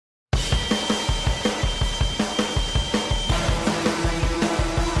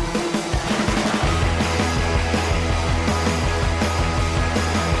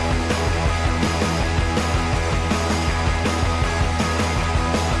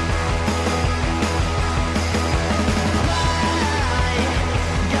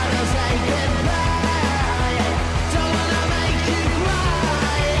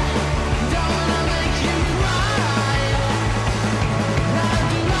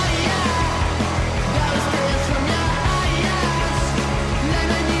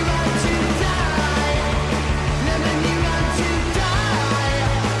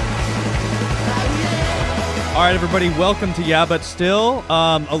right, everybody, welcome to Yeah, But Still.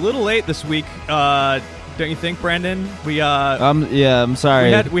 A little late this week, don't you think, Brandon? I'm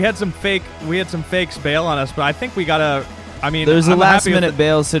sorry. We had some fakes bail on us, but I think we gotta. I mean, There's a I'm last happy with minute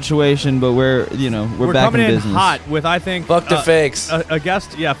bail situation, but we're back coming in in business. hot with, I think, Fuck the fakes. a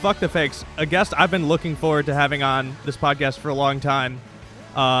guest. Yeah, fuck the fakes. A guest I've been looking forward to having on this podcast for a long time.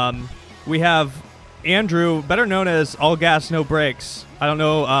 We have Andrew, better known as All Gas No Brakes. I don't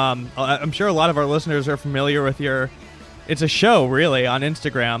know. I'm sure a lot of our listeners are familiar with your. It's a show, really, on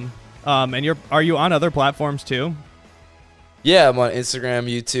Instagram. And are you on other platforms too? Yeah, I'm on Instagram,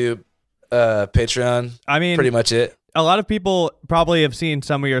 YouTube, Patreon. I mean, pretty much it. A lot of people probably have seen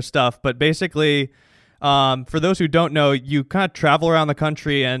some of your stuff, but basically, for those who don't know, you kind of travel around the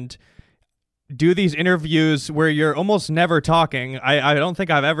country and do these interviews where you're almost never talking. I don't think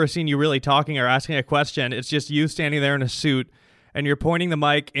I've ever seen you really talking or asking a question. It's just you standing there in a suit and you're pointing the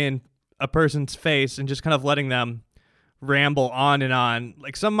mic in a person's face and just kind of letting them ramble on and on.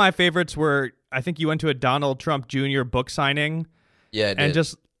 Like, some of my favorites were, I think you went to a Donald Trump Jr. book signing. Yeah, I did. And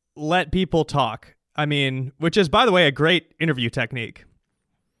just let people talk. I mean, which is, by the way, a great interview technique.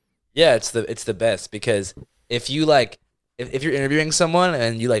 Yeah, it's the best, because if you if you're interviewing someone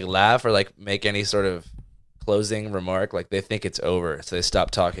and you laugh or make any sort of closing remark, they think it's over, so they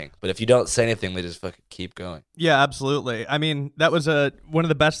stop talking. But if you don't say anything, they just fucking keep going. Yeah, absolutely. I mean, that was one of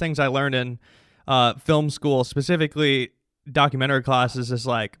the best things I learned in film school, specifically documentary classes, is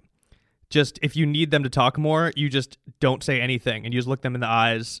just if you need them to talk more, you just don't say anything and you just look them in the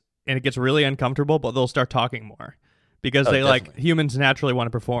eyes, and it gets really uncomfortable, but they'll start talking more because definitely. Humans naturally want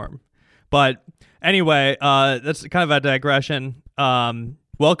to perform. But anyway, that's kind of a digression.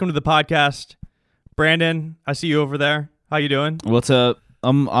 Welcome to the podcast, Brandon. I see you over there. How you doing? What's up?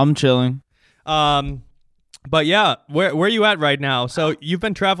 I'm chilling. But yeah, where are you at right now? So you've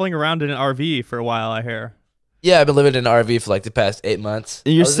been traveling around in an RV for a while, I hear. Yeah, I've been living in an RV for the past 8 months.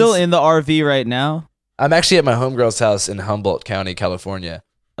 You're still in the RV right now? I'm actually at my homegirl's house in Humboldt County, California.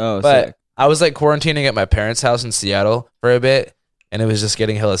 Oh, but sick. I was quarantining at my parents' house in Seattle for a bit, and it was just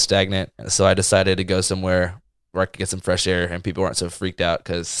getting hella stagnant. So I decided to go somewhere where I could get some fresh air and people weren't so freaked out,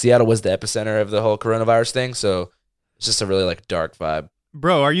 because Seattle was the epicenter of the whole coronavirus thing. So it's just a really dark vibe.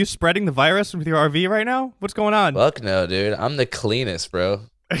 Bro, are you spreading the virus with your RV right now? What's going on? Fuck no, dude. I'm the cleanest, bro.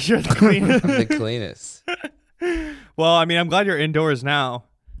 You're the cleanest. I'm the cleanest. Well, I mean, I'm glad you're indoors now.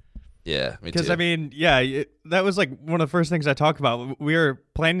 Yeah, me too. Because, I mean, yeah, that was one of the first things I talked about. We were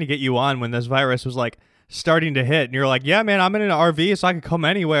planning to get you on when this virus was starting to hit. And you're like, yeah, man, I'm in an RV so I can come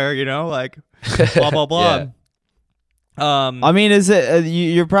anywhere, blah, blah, blah. Yeah. I mean, is it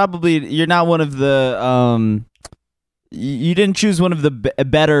you're not one of the you didn't choose one of the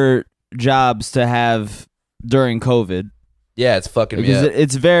better jobs to have during COVID. Yeah, it's fucking me Because up.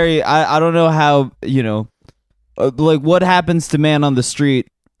 it's very I don't know how, what happens to man on the street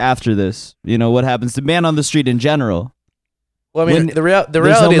after this? What happens to man on the street in general? Well, I mean, the There's reality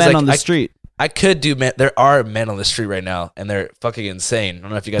no is men on the street. I could do men. There are men on the street right now, and they're fucking insane. I don't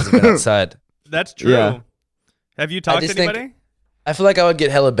know if you guys have been outside. That's true. Yeah. Have you talked to just think- anybody? I feel like I would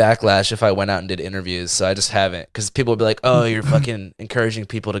get hella backlash if I went out and did interviews, so I just haven't. Because people would be like, "Oh, you're fucking encouraging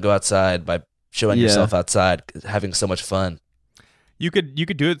people to go outside by showing Yeah. yourself outside, having so much fun." You could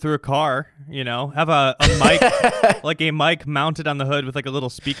do it through a car, have a mic, a mic mounted on the hood with a little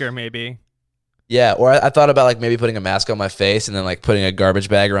speaker maybe. Yeah, or I thought about maybe putting a mask on my face and then putting a garbage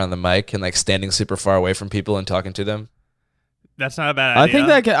bag around the mic and standing super far away from people and talking to them. That's not a bad idea.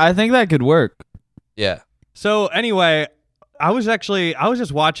 I think that could work. Yeah. So anyway, I was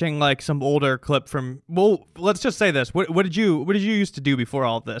just watching some older clip from, well, let's just say this. What did you used to do before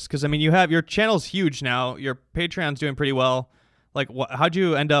all of this? Because I mean, you have your channel's huge now. Your Patreon's doing pretty well. How'd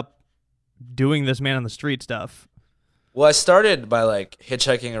you end up doing this man on the street stuff? Well, I started by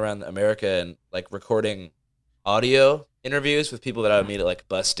hitchhiking around America and recording audio interviews with people that I would meet at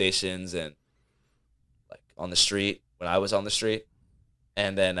bus stations and on the street when I was on the street,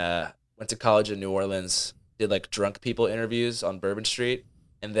 and then went to college in New Orleans, did drunk people interviews on Bourbon Street,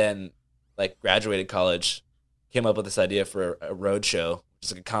 and then graduated college, came up with this idea for a road show, which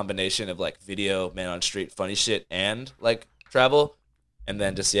is a combination of video, man on street, funny shit, and travel, and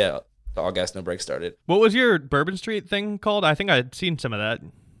then just All Gas No Brakes started. What was your Bourbon Street thing called? I think I'd seen some of that.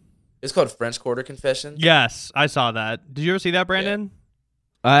 It's called French Quarter Confessions. Yes, I saw that. Did you ever see that, Brandon?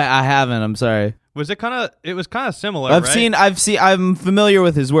 I haven't. I'm sorry. Was it kind of? It was kind of similar. I'm familiar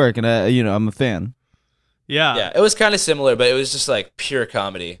with his work, and I'm a fan. Yeah. Yeah, it was kind of similar, but it was just pure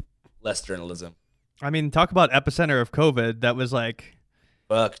comedy, less journalism. I mean, talk about epicenter of COVID. That was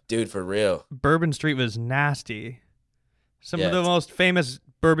Fuck, dude, for real. Bourbon Street was nasty. Some of Yeah, the most famous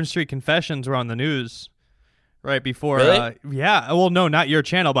Bourbon Street confessions were on the news. right before. Really? Yeah. Well, no, not your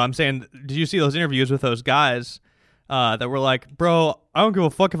channel, but I'm saying, did you see those interviews with those guys that were like, bro, I don't give a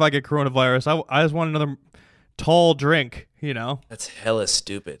fuck if I get coronavirus. I just want another tall drink, you know? That's hella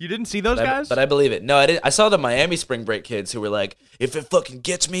stupid. You didn't see those But guys? but I believe it. No, I didn't. I saw the Miami spring break kids who were like, "If it fucking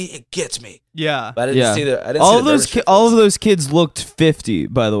gets me, it gets me." Yeah. But I didn't see the. I didn't all see of the those membership all of ones. those kids looked 50,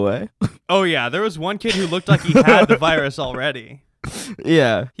 by the way. Oh, yeah. There was one kid who looked like he had the virus already.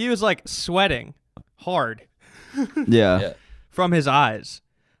 Yeah. He was like sweating hard Yeah. from his eyes.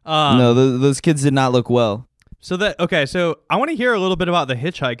 No, those kids did not look well. So I want to hear a little bit about the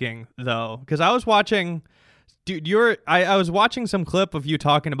hitchhiking though, because I was watching, dude, I was watching some clip of you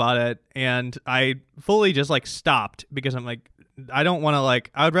talking about it, and I fully just like stopped because I'm like, I don't want to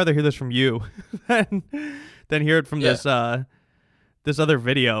I would rather hear this from you than hear it from this other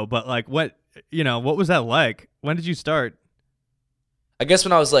video. But like, what was that like? When did you start? I guess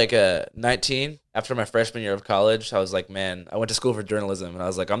when I was like 19, after my freshman year of college, I was like, man, I went to school for journalism, and I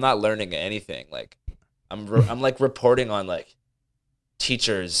was like, I'm not learning anything. Like, I'm like reporting on like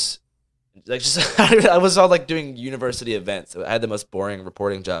teachers, like just I was all like doing university events. I had the most boring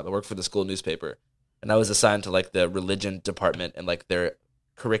reporting job. I worked for the school newspaper, and I was assigned to like the religion department and like their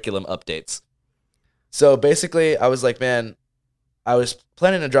curriculum updates. So basically, I was like, man, I was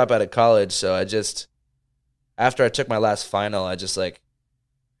planning to drop out of college, so I just, after I took my last final, I just like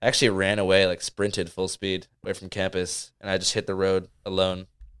actually ran away, like sprinted full speed away from campus, and I just hit the road alone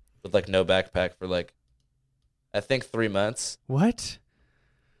with like no backpack for like, I think 3 months. What?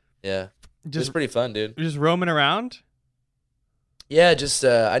 Yeah. It was Just pretty fun, dude. just roaming around? Yeah, just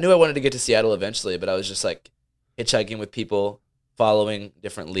I knew I wanted to get to Seattle eventually, but I was just like hitchhiking with people, following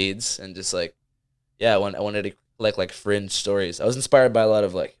different leads, and just like, yeah, I wanted to collect like fringe stories. I was inspired by a lot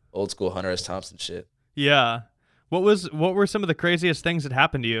of like old school Hunter S. Thompson shit. Yeah. What were some of the craziest things that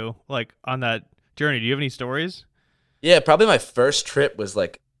happened to you like on that journey? Do you have any stories? Yeah, probably my first trip was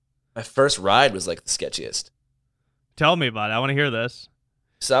like, my first ride was like the sketchiest. Tell me about it. I want to hear this.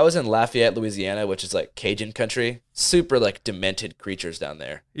 So I was in Lafayette, Louisiana, which is like Cajun country. Super like demented creatures down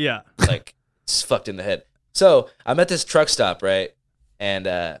there. Yeah. Like it's fucked in the head. So I'm at this truck stop, right? And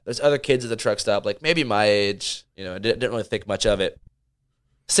there's other kids at the truck stop, like maybe my age. You know, I didn't really think much of it.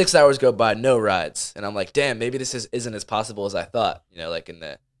 6 hours go by, no rides. And I'm like, damn, maybe this isn't as possible as I thought. You know, like in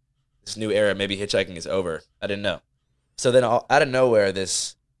this new era, maybe hitchhiking is over. I didn't know. So then out of nowhere,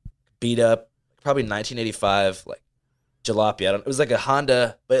 this beat up, probably 1985, like jalopy. It was like a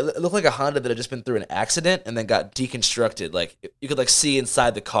Honda, but it looked like a Honda that had just been through an accident and then got deconstructed. Like you could like see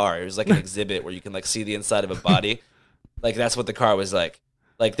inside the car. It was like an exhibit where you can like see the inside of a body. Like that's what the car was like.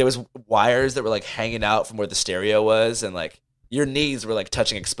 Like there was wires that were like hanging out from where the stereo was, and like your knees were like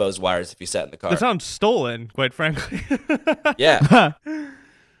touching exposed wires if you sat in the car. That sounds stolen, quite frankly. Yeah.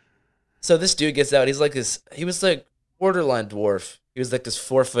 So this dude gets out. He was like borderline dwarf. He was like this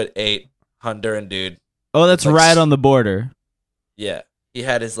 4'8" Honduran dude. Oh, that's Like, right on the border. Yeah. He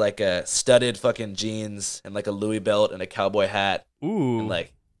had his like studded fucking jeans and like a Louis belt and a cowboy hat. Ooh. And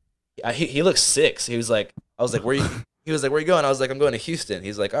like he looked sick. So he was like, I was like, where you? He was like, where you going? I was like, I'm going to Houston.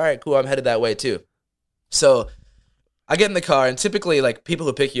 He's like, all right, cool. I'm headed that way too. So I get in the car, and typically like people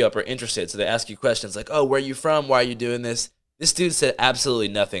who pick you up are interested. So they ask you questions like, oh, where are you from? Why are you doing this? This dude said absolutely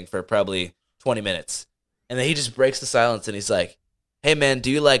nothing for probably 20 minutes. And then he just breaks the silence and he's like, hey man,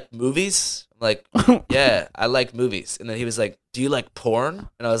 do you like movies? I'm like, yeah, I like movies. And then he was like, do you like porn?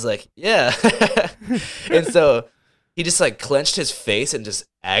 And I was like, yeah. And so he just like clenched his face and just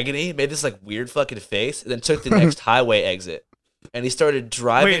agony, made this like weird fucking face, and then took the next highway exit. And he started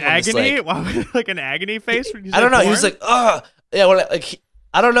driving. Wait, on this, agony? like, Wow, like an agony face? When you I said don't know. He porn? was like, ugh. Yeah,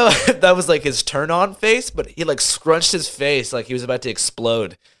 I don't know if that was like his turn on face, but he like scrunched his face like he was about to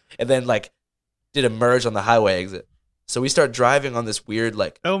explode, and then like did a merge on the highway exit. So we start driving on this weird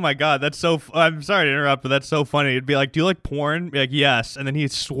like. Oh my god, that's so. I'm sorry to interrupt, but that's so funny. It'd be like, do you like porn? Be like, yes, and then he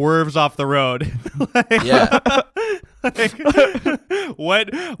swerves off the road. Like, Yeah. Like,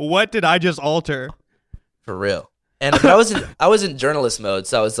 what did I just alter? For real. And but I was in journalist mode,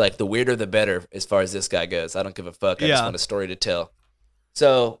 so I was like, the weirder the better as far as this guy goes. I don't give a fuck. I just Yeah. want a story to tell.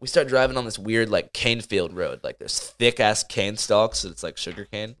 So we start driving on this weird like cane field road. Like there's thick ass cane stalks, so it's like sugar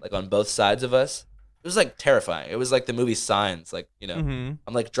cane, like on both sides of us. It was like terrifying. It was like the movie Signs. Like, you know, Mhm.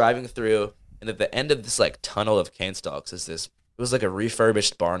 I'm like driving through, and at the end of this like tunnel of cane stalks is this. It was like a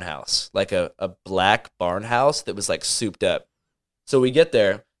refurbished barn house, like a black barn house that was like souped up. So we get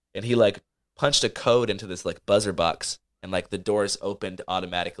there, and he like punched a code into this like buzzer box, and like the doors opened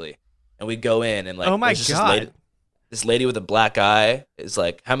automatically, and we go in, and like Oh my there's just God. this lady with a black eye is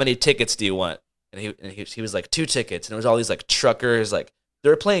like, how many tickets do you want? And he was like 2 tickets, and there was all these like truckers like They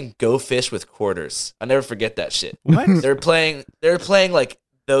were playing Go Fish with quarters. I never forget that shit. What? They were playing like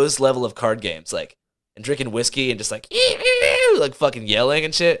those level of card games, like, and drinking whiskey and just like fucking yelling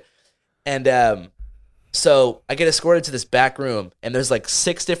and shit. And so I get escorted to this back room, and there's like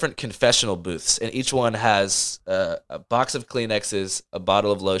 6 different confessional booths, and each one has a box of Kleenexes, a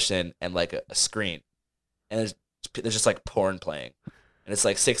bottle of lotion, and like a screen. And there's just like porn playing, and it's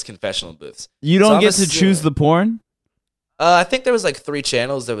like 6 confessional booths. You don't get to choose the porn? I think there was like 3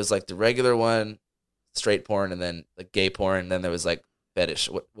 channels. There was like the regular one, straight porn, and then like gay porn, and then there was like fetish,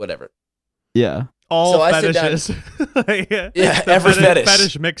 whatever. Yeah. All So I fetishes. Yeah, every fetish.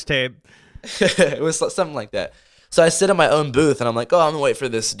 Fetish mixtape. It was something like that. So I sit in my own booth, and I'm like, oh, I'm gonna wait for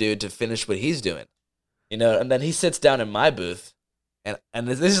this dude to finish what he's doing, you know. And then he sits down in my booth, and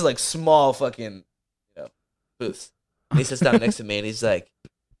this is like small fucking, booths. And he sits down next to me, and he's like,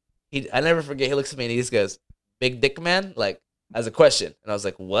 I never forget. He looks at me and he just goes, "Big dick man," like as a question, and I was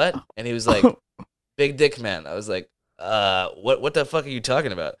like, "What?" And he was like, "Big dick man." I was like, what the fuck are you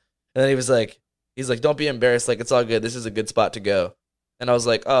talking about?" And then he's like, "Don't be embarrassed. Like, it's all good. This is a good spot to go." And I was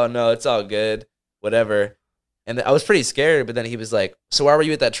like, "Oh no, it's all good, whatever." And I was pretty scared, but then he was like, "So why were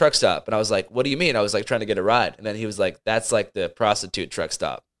you at that truck stop?" And I was like, "What do you mean?" I was like trying to get a ride, and then he was like, "That's like the prostitute truck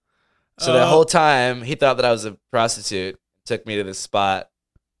stop." So the whole time he thought that I was a prostitute, took me to this spot.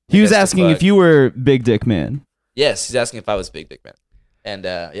 He was asking if you were Big Dick Man. Yes, he's asking if I was Big Dick Man. And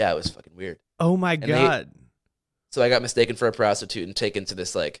yeah, it was fucking weird. Oh my God. So I got mistaken for a prostitute and taken to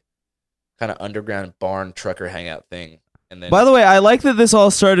this like kind of underground barn trucker hangout thing. And then, by the way, I like that this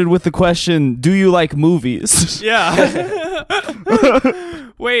all started with the question, do you like movies? Yeah.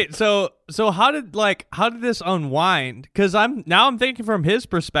 Wait, so how did this unwind? Because I'm thinking from his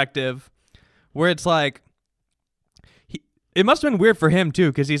perspective, where it's like, it must have been weird for him too,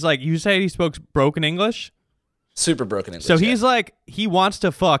 because he's like, you say he spoke broken English? Super broken English. So he's like, he wants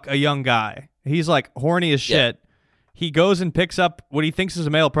to fuck a young guy. He's like horny as shit. Yeah. He goes and picks up what he thinks is a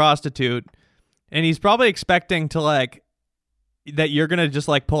male prostitute, and he's probably expecting to like, that you're going to just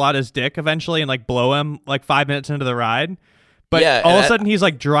like pull out his dick eventually and like blow him like 5 minutes into the ride. But yeah, all of a sudden he's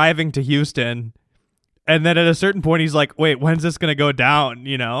like driving to Houston, and then at a certain point he's like, wait, when's this going to go down,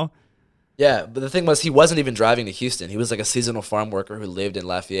 you know? Yeah, but the thing was, he wasn't even driving to Houston. He was like a seasonal farm worker who lived in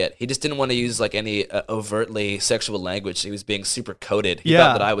Lafayette. He just didn't want to use like any overtly sexual language. He was being super coded. He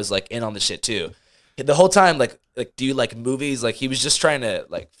thought that I was like in on the shit too. The whole time, like, do you like movies? Like, he was just trying to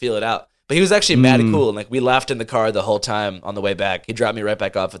like feel it out. But he was actually mad and cool. And like, we laughed in the car the whole time on the way back. He dropped me right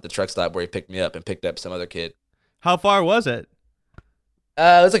back off at the truck stop where he picked me up and picked up some other kid. How far was it?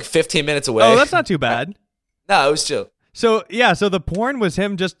 It was like 15 minutes away. Oh, that's not too bad. No, it was chill. So yeah, so the porn was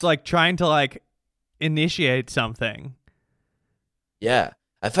him just like trying to like initiate something. Yeah,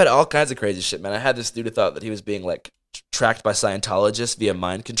 I've had all kinds of crazy shit, man. I had this dude who thought that he was being like tracked by Scientologists via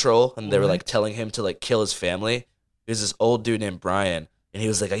mind control, and they were like telling him to like kill his family. There's this old dude named Brian, and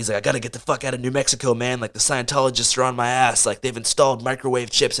he's like, I gotta get the fuck out of New Mexico, man. Like the Scientologists are on my ass. Like they've installed microwave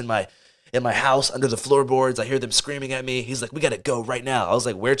chips in my house under the floorboards. I hear them screaming at me. He's like, we gotta go right now. I was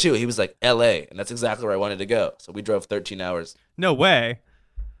like, where to? He was like, LA, and that's exactly where I wanted to go. So we drove 13 hours. No way.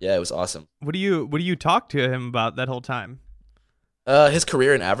 Yeah, it was awesome. What do you talk to him about that whole time? His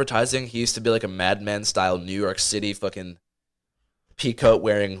career in advertising. He used to be like a Mad Men style New York City fucking peacoat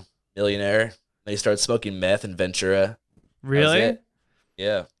wearing millionaire. Then he started smoking meth in Ventura. Really?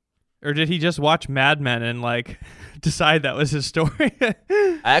 Yeah. Or did he just watch Mad Men and like decide that was his story?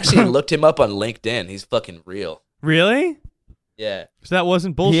 I actually looked him up on LinkedIn. He's fucking real. Really? Yeah. So that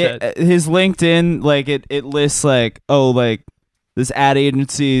wasn't bullshit. His LinkedIn, like it lists like, oh, like this ad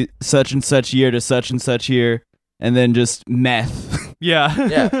agency such and such year to such and such year, and then just meth. Yeah.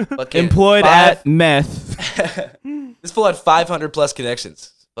 Yeah. Employed at meth. This fool had 500 plus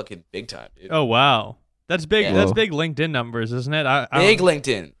connections. Fucking big time, dude. Oh wow. That's big. Yeah. That's big LinkedIn numbers, isn't it? Big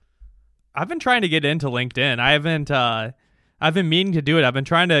LinkedIn. I've been trying to get into LinkedIn. I've been meaning to do it. I've been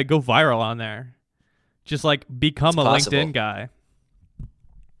trying to go viral on there. Just like become a LinkedIn guy.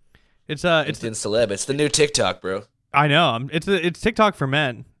 It's LinkedIn celeb. It's the new TikTok, bro. I know. It's TikTok for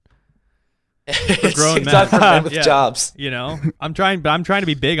men. It's grown TikTok men. for men with Yeah. jobs. You know, I'm trying to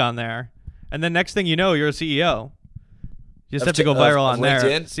be big on there, and then next thing you know, you're a CEO. You just have to go viral on there.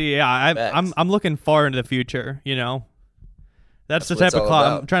 LinkedIn? See, yeah, I'm looking far into the future. You know, that's the what type it's of all clout.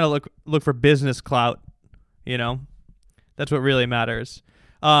 about. I'm trying to look for business clout. You know, that's what really matters.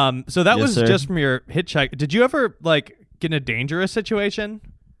 So that Yes, was sir. just from your hitchhike. Did you ever like get in a dangerous situation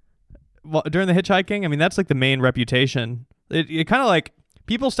during the hitchhiking? I mean, that's like the main reputation. It kind of like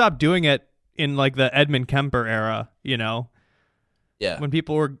people stopped doing it in like the Edmund Kemper era. You know. Yeah. When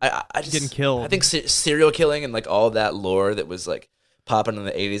people were I just, getting killed. I think serial killing and like all of that lore that was like popping in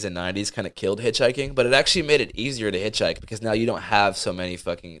the 80s and 90s kind of killed hitchhiking, but it actually made it easier to hitchhike because now you don't have so many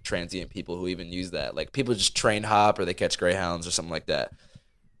fucking transient people who even use that. Like people just train hop or they catch Greyhounds or something like that.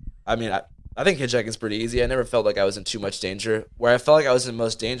 I mean, I think hitchhiking is pretty easy. I never felt like I was in too much danger. Where I felt like I was in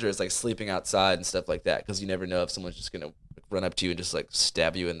most danger is like sleeping outside and stuff like that because you never know if someone's just going to run up to you and just like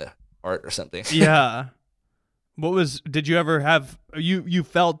stab you in the heart or something. Yeah. Did you ever have, you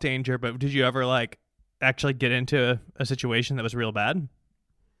felt danger, but did you ever like actually get into a situation that was real bad?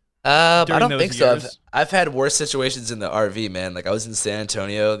 I don't think so. I've had worse situations in the RV, man. Like I was in San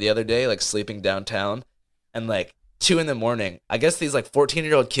Antonio the other day, like sleeping downtown, and like 2 a.m, I guess these like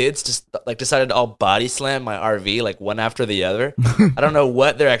 14-year-old kids just like decided to all body slam my RV like one after the other. I don't know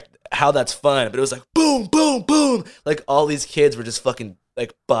how that's fun, but it was like boom, boom, boom. Like all these kids were just fucking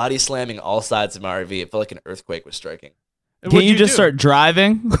like body slamming all sides of my RV. It felt like an earthquake was striking. Can you just start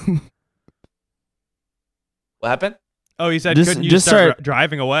driving? What happened? Oh, he said couldn't you just start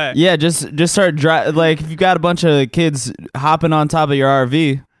driving away? Yeah, just start driving. Like if you got a bunch of kids hopping on top of your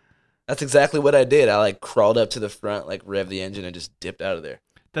RV. That's exactly what I did. I like crawled up to the front, like revved the engine, and just dipped out of there.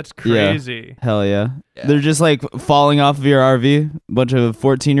 That's crazy. Yeah. Hell yeah. They're just like falling off of your RV. A bunch of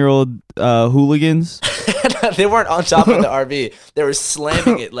 14-year-old hooligans. They weren't on top of the RV. They were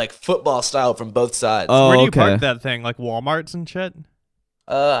slamming it like football style from both sides. Oh, where do you park that thing? Like Walmarts and shit?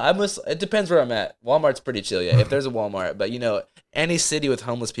 It depends where I'm at. Walmart's pretty chill, yeah. If there's a Walmart, but you know, any city with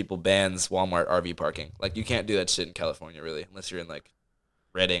homeless people bans Walmart RV parking. Like you can't do that shit in California, really, unless you're in like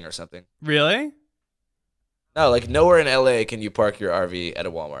Redding or something. Really? No, like nowhere in LA can you park your RV at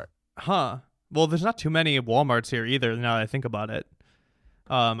a Walmart. Huh. Well, there's not too many Walmarts here either. Now that I think about it,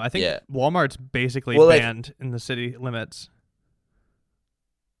 I think Walmart's basically banned in the city limits.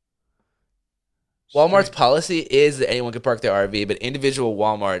 Walmart's policy is that anyone can park their RV, but individual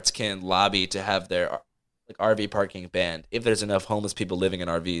Walmarts can lobby to have their like RV parking banned if there's enough homeless people living in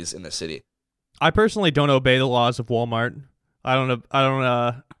RVs in the city. I personally don't obey the laws of Walmart. I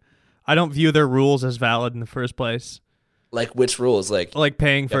don't view their rules as valid in the first place. Like which rules? Like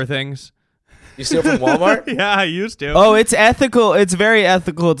paying for things. You steal from Walmart? Yeah, I used to. Oh, it's ethical. It's very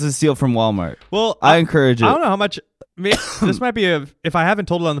ethical to steal from Walmart. Well, I encourage it. I don't know how much. This might be if I haven't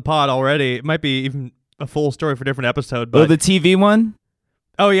told it on the pod already, it might be even a full story for a different episode. But the TV one?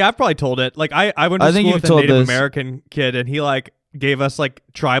 Oh yeah, I've probably told it. Like I went to school with a Native American kid, and he like gave us like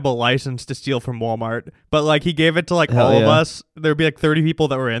tribal license to steal from Walmart, but like he gave it to like all of us. There'd be like 30 people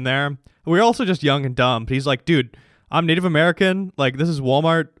that were in there. We were also just young and dumb. But he's like, dude, I'm Native American. Like this is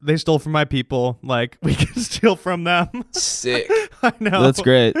Walmart. They stole from my people. Like we can steal from them. Sick. I know. That's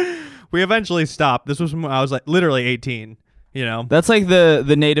great. We eventually stopped. This was when I was like literally 18. You know. That's like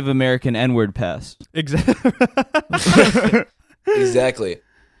the Native American N-word pass. Exactly. Exactly.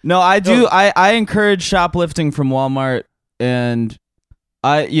 No, I do. I encourage shoplifting from Walmart, and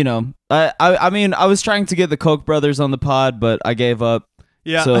I mean, I was trying to get the Koch brothers on the pod, but I gave up.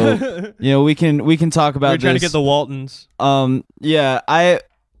 Yeah. So we can talk about. We're trying to get the Waltons. Yeah.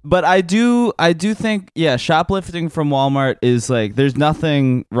 I do think shoplifting from Walmart is like there's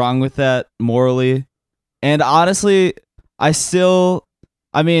nothing wrong with that morally, and honestly,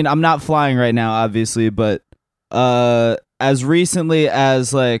 I'm not flying right now, obviously, but as recently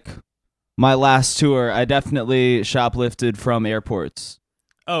as like my last tour, I definitely shoplifted from airports.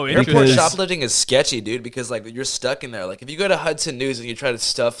 Oh, airport shoplifting is sketchy, dude, because like you're stuck in there. Like if you go to Hudson News and you try to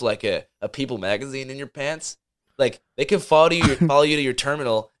stuff like a People magazine in your pants, like they can follow you to your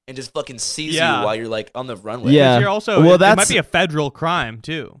terminal and just fucking seize you while you're like on the runway. Yeah. You're also, it might be a federal crime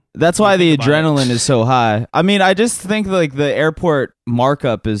too. That's why the adrenaline is so high. I mean, I just think like the airport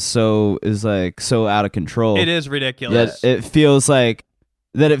markup is so out of control. It is ridiculous. It feels like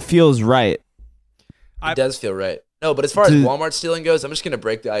that. It feels right. It does feel right. No, but as far as Walmart stealing goes, I'm just gonna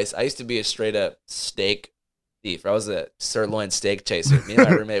break the ice. I used to be a straight up steak thief. I was a sirloin steak chaser. Me and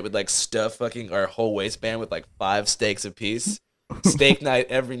my roommate would like stuff fucking our whole waistband with like 5 steaks apiece. Steak night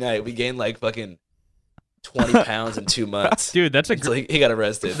every night. We gained like fucking 20 pounds in 2 months. Dude, that's he got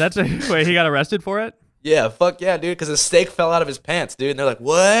arrested. Wait, he got arrested for it? Yeah, fuck yeah, dude. Because the steak fell out of his pants, dude. And they're like,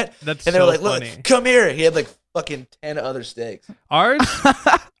 what? And they were like, look, come here. He had like fucking 10 other steaks.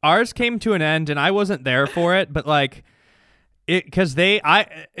 Ours came to an end, and I wasn't there for it, but like. It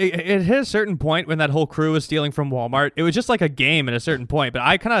hit a certain point when that whole crew was stealing from Walmart. It was just like a game at a certain point, but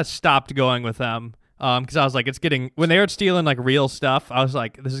I kind of stopped going with them because I was like, when they were stealing like real stuff, I was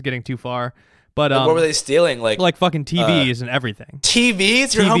like, this is getting too far. But what were they stealing? Like fucking TVs and everything.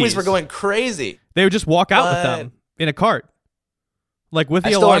 TVs? Your homies were going crazy. They would just walk out with them in a cart, like with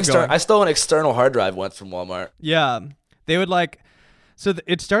the alarm going. I stole an external hard drive once from Walmart. Yeah, they would like. So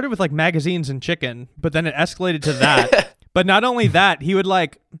it started with like magazines and chicken, but then it escalated to that. But not only that, he would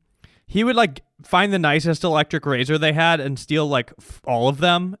find the nicest electric razor they had and steal like all of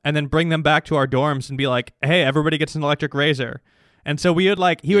them and then bring them back to our dorms and be like, hey, everybody gets an electric razor. And so he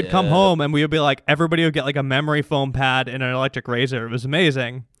would come home and we would be like, everybody would get like a memory foam pad and an electric razor. It was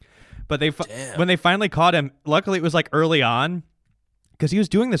amazing. But when they finally caught him, luckily it was like early on because he was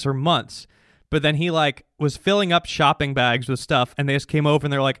doing this for months. But then he like was filling up shopping bags with stuff and they just came over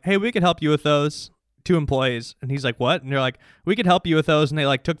and they're like, hey, we could help you with those. 2 employees. And he's like, what? And they're like, we could help you with those. And they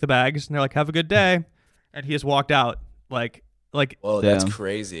like took the bags and they're like, have a good day. And he just walked out like, whoa, that's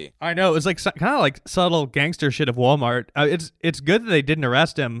crazy. I know. It was like kind of like subtle gangster shit of Walmart. It's good that they didn't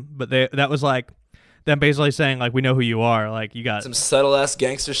arrest him, but that was like them basically saying like, we know who you are. Like you got some subtle ass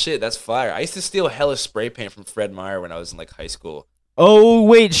gangster shit. That's fire. I used to steal hella spray paint from Fred Meyer when I was in like high school. Oh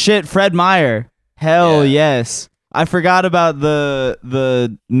wait, shit, Fred Meyer. Hell yes. I forgot about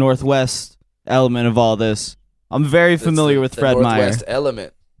the Northwest element of all this. I'm very familiar with Fred Meyer. Northwest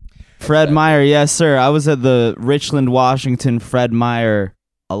element. Fred Meyer, yes sir. I was at the Richland, Washington Fred Meyer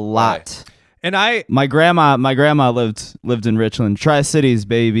a lot. And my grandma lived in Richland. Tri-Cities,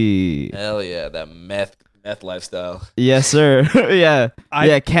 baby. Hell yeah, that meth lifestyle. Yes sir. Yeah.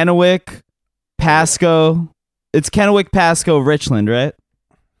 Kennewick, Pasco. It's Kennewick, Pasco, Richland, right?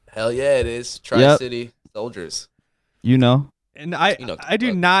 Hell yeah, it is. Tri-City soldiers. You know. And I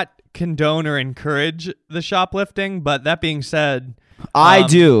do not condone or encourage the shoplifting, but that being said, I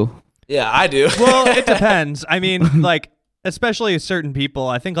do. Yeah, I do. Well, it depends. I mean, like, especially certain people,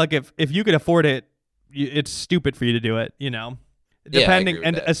 I think like if you could afford it, it's stupid for you to do it, you know. Depending, yeah, I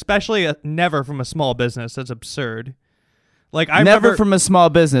agree with that. Especially never from a small business. That's absurd. Like never from a small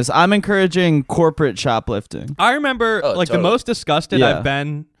business. I'm encouraging corporate shoplifting. I remember totally. the most disgusted I've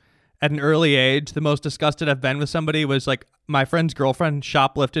been at an early age. The most disgusted I've been with somebody was like my friend's girlfriend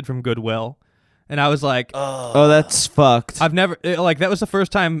shoplifted from Goodwill. And I was like, oh, that's fucked. I've never, like, that was the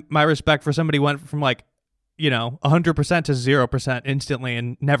first time my respect for somebody went from like, 100% to 0% instantly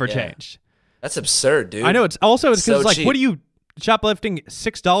and never changed. That's absurd, dude. I know. It's because so like, cheap. what are you shoplifting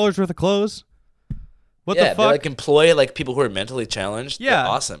 $6 worth of clothes? What the fuck? They like employ like people who are mentally challenged. Yeah.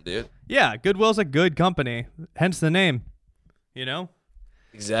 They're awesome, dude. Yeah. Goodwill's a good company. Hence the name,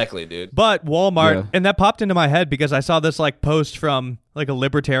 Exactly, dude. But Walmart, and that popped into my head because I saw this like post from like a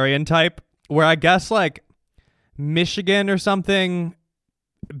libertarian type where I guess like Michigan or something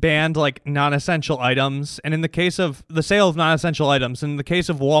banned like non-essential items. And in the case of the sale of non-essential items, in the case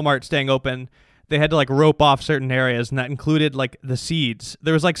of Walmart staying open, they had to like rope off certain areas, and that included like the seeds.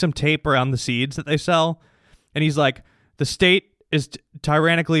 There was like some tape around the seeds that they sell. And he's like, the state is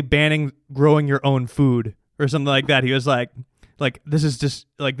tyrannically banning growing your own food or something like that. He was like this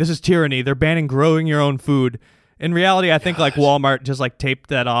is tyranny. They're banning growing your own food. In reality, I think like Walmart just like taped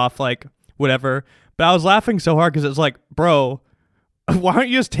that off, like whatever. But I was laughing so hard because it's like, bro, why don't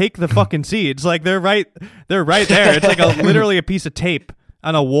you just take the fucking seeds? Like they're right there. It's like literally a piece of tape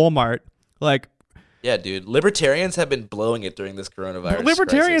on a Walmart. Like, yeah, dude. Libertarians have been blowing it during this coronavirus.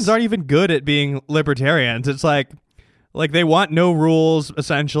 Libertarians crisis. aren't even good at being libertarians. It's like they want no rules,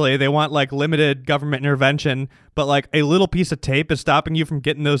 essentially. They want like limited government intervention, but like a little piece of tape is stopping you from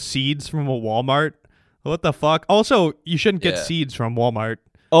getting those seeds from a Walmart. What the fuck? Also, you shouldn't get seeds from Walmart.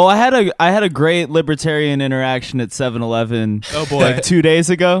 Oh, I had a great libertarian interaction at 7-Eleven. Oh boy. Like 2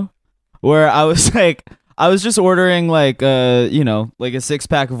 days ago, where I was just ordering like like a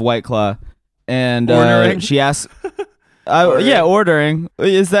 6-pack of White Claw, and she asked, ordering.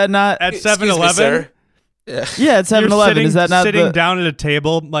 Is that not At Excuse me, 7-Eleven? sir. Yeah, at 7-Eleven. Is that not sitting down at a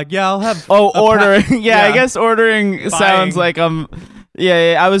table? Like, yeah, I'll have. Ordering. Yeah. I guess ordering sounds like I'm.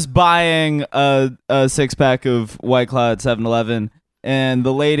 Yeah, I was buying a 6-pack of White Claw at 7-Eleven, and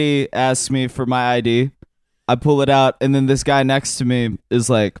the lady asked me for my ID. I pull it out, and then this guy next to me is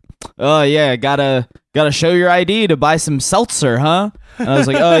like, "Oh yeah, gotta show your ID to buy some seltzer, huh?" And I was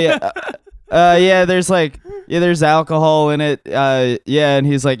like, "Oh yeah, there's alcohol in it, yeah." And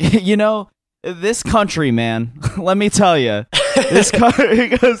he's like, this country, man, let me tell you, this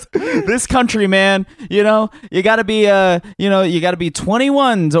country, man, you gotta be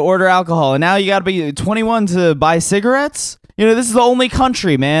 21 to order alcohol, and now you gotta be 21 to buy cigarettes. This is the only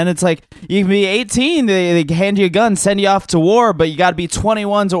country, man. It's like you can be 18, they hand you a gun, send you off to war, but you gotta be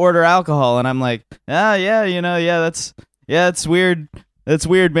 21 to order alcohol. And I'm like, that's weird. That's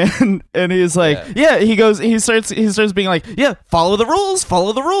weird, man. And he's like, he starts being like, yeah, follow the rules.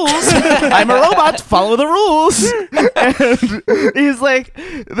 I'm a robot, follow the rules. And he's like,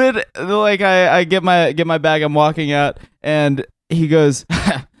 I get my bag, I'm walking out, and he goes,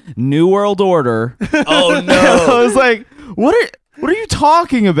 New World Order. Oh no. I was like, what are you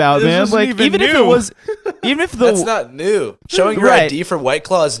talking about, man? Like, even if it was even if That's not new. Showing your Right. ID for White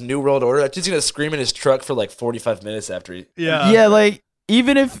Claw is New World Order. That dude's gonna scream in his truck for like 45 minutes after he. yeah, like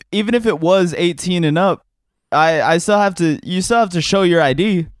even if it was 18 and up, you still have to show your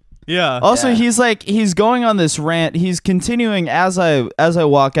ID. Yeah. Also, Yeah. he's going on this rant. He's continuing as I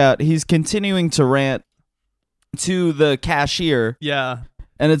walk out. He's continuing to rant to the cashier, Yeah.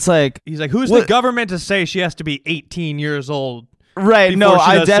 and it's like, He's like, who's What- the government to say she has to be 18 years old? right? No, before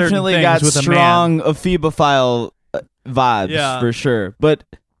she I does certain definitely things got with a strong ephebophile vibes Yeah. for sure. But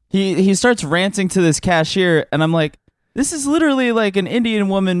he starts ranting to this cashier, and I'm like, this is literally like an Indian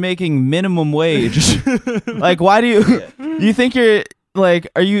woman making minimum wage. Like, why do you think you're like,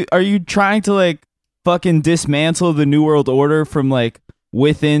 are you trying to like fucking dismantle the New World Order from like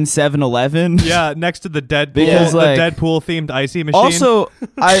within 7-Eleven? Yeah, next to the Deadpool, Because, the like- Deadpool themed icy machine. Also,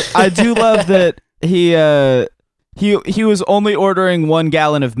 I do love that he was only ordering 1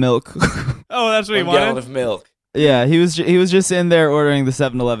 gallon of milk. oh, that's what he 1 gallon wanted. of milk. Yeah, he was just in there ordering the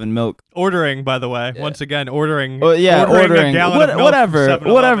 7-Eleven milk. Ordering, by the way, Yeah. once again, ordering. Oh yeah, ordering. a gallon of milk from Whatever.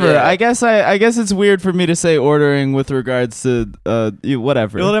 7-Eleven. Yeah. I guess it's weird for me to say ordering with regards to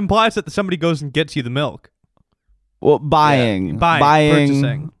whatever. Well, it implies that somebody goes and gets you the milk. Well, buying,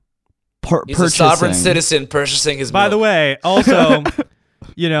 Purchasing. He's purchasing. a sovereign citizen purchasing his By milk. the way, also,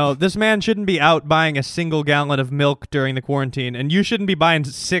 this man shouldn't be out buying a single gallon of milk during the quarantine, and you shouldn't be buying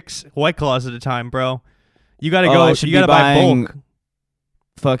 6 White Claws at a time, bro. You gotta Oh, go. I should You gotta be buy buying bulk.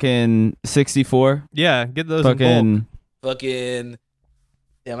 Fucking 64. Yeah, get those in bulk. Fucking. Fucking.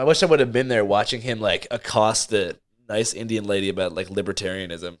 Damn, I wish I would have been there watching him like accost the nice Indian lady about like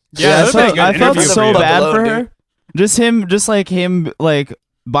libertarianism. Yeah, that would be a good I felt interview so for you. bad Alone, for dude. her. Just him like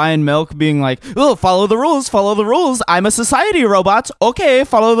buying milk, being like, "Oh, follow the rules, follow the rules. I'm a society robot. Okay,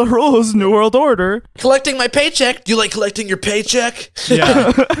 follow the rules. New World Order." Collecting my paycheck. Do you like collecting your paycheck?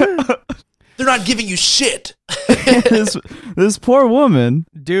 Yeah, They're not giving you shit. this poor woman.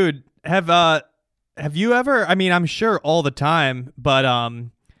 dude, have you ever? I mean, I'm sure all the time, but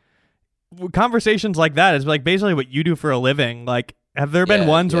conversations like that is like basically what you do for a living. Like, have there been Yeah,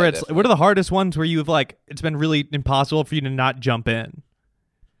 ones where yeah, it's definitely. what are the hardest ones where you've like it's been really impossible for you to not jump in?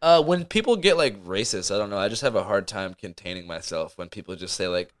 When people get like racist, I don't know. I just have a hard time containing myself when people just say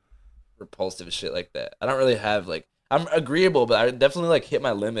like repulsive shit like that. I don't really have like I'm agreeable, but I definitely like hit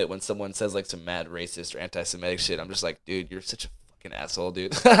my limit when someone says like some mad racist or anti-Semitic shit. I'm just like, dude, you're such a fucking asshole,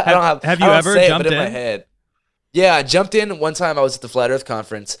 dude. I don't have. Have you I don't ever say it, jumped but in my in? head? Yeah, I jumped in one time. I was at the Flat Earth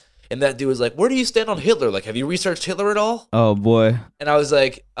conference, and that dude was like, "Where do you stand on Hitler? Like, have you researched Hitler at all?" Oh boy. And I was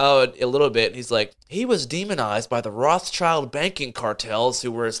like, "Oh, a little bit." And he's like, "He was demonized by the Rothschild banking cartels who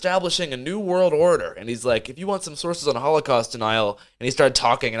were establishing a new world order." And he's like, "If you want some sources on Holocaust denial," and he started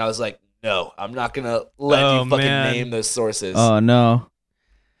talking, and I was like, "No, I'm not gonna let Oh, you fucking man. name those sources." Oh no.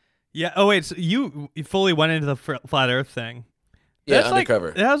 Yeah. Oh wait, so you fully went into the flat Earth thing. yeah, That's like-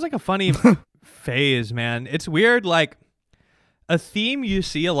 undercover. that was like a funny phase, man. It's weird. Like a theme you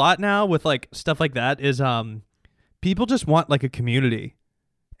see a lot now with like stuff like that is people just want like a community,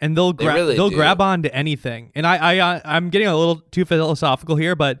 and they'll really do. grab onto anything. And I'm getting a little too philosophical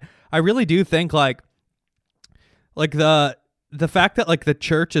here, but I really do think like the fact that like the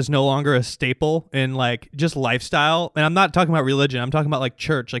church is no longer a staple in like just lifestyle, and I'm not talking about religion, I'm talking about like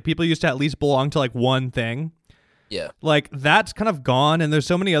church. Like people used to at least belong to like one thing. Yeah, Like that's kind of gone, and there's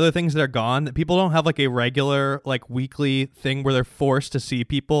so many other things that are gone that people don't have like a regular like weekly thing where they're forced to see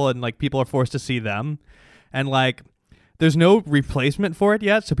people and like people are forced to see them, and like there's no replacement for it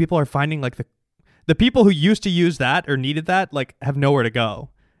yet. So people are finding like the people who used to use that or needed that like have nowhere to go,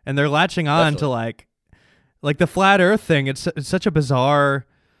 and they're latching on to like the flat Earth thing. It's such a bizarre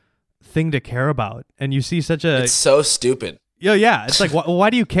thing to care about, and you see such a it's so stupid. yeah. It's like why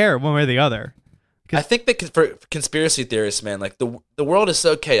do you care one way or the other? I think that for conspiracy theorists, man, like the world is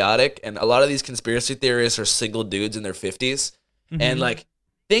so chaotic, and a lot of these conspiracy theorists are single dudes in their 50s, and like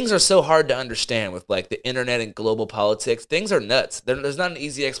things are so hard to understand with like the internet and global politics. Things are nuts. There's not an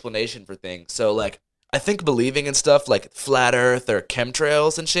easy explanation for things. So like I think believing in stuff like flat Earth or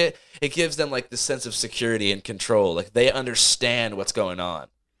chemtrails and shit, it gives them like this sense of security and control. Like they understand what's going on.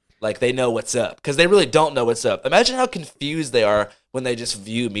 Like they know what's up, because they really don't know what's up. Imagine how confused they are when they just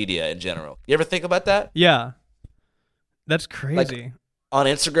view media in general. You ever think about that? Yeah, that's crazy. On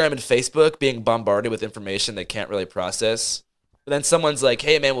Instagram and Facebook, being bombarded with information they can't really process. But then someone's like,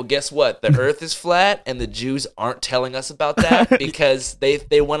 "Hey man, well guess what? The earth is flat and the Jews aren't telling us about that because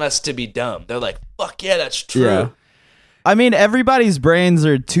they want us to be dumb." They're like, "Fuck yeah, that's true." Yeah. I mean, everybody's brains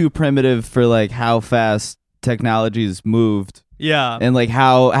are too primitive for like how fast technology's moved, Yeah. and like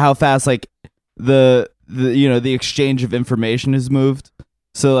how fast like the the exchange of information has moved.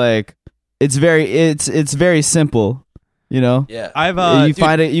 So like it's very simple. You know, Yeah. you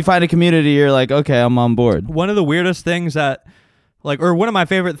find a community, you're like, okay, I'm on board. One of the weirdest things that, like, or one of my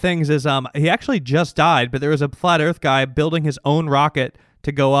favorite things is he actually just died, but there was a flat Earth guy building his own rocket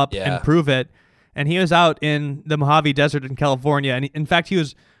to go up and prove it, and he was out in the Mojave Desert in California, and in fact he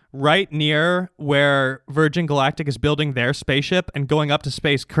was right near where Virgin Galactic is building their spaceship and going up to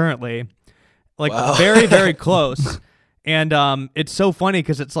space currently, like very very close, and it's so funny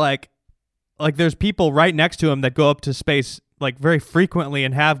because it's like there's people right next to him that go up to space like very frequently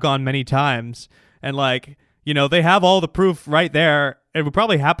and have gone many times, and like, you know, they have all the proof right there and would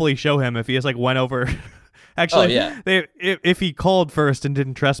probably happily show him if he just like went over. Actually, if he called first and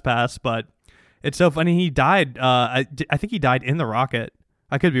didn't trespass, but it's so funny. He died. I think he died in the rocket.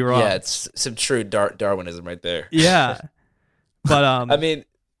 I could be wrong. Yeah, it's some true Darwinism right there. Yeah, but I mean,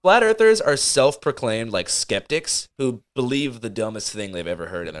 flat earthers are self-proclaimed like skeptics who believe the dumbest thing they've ever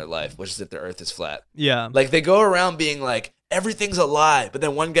heard in their life, which is that the earth is flat. Yeah. Like they go around being like, everything's a lie. But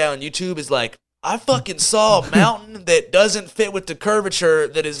then one guy on YouTube is like, I fucking saw a mountain that doesn't fit with the curvature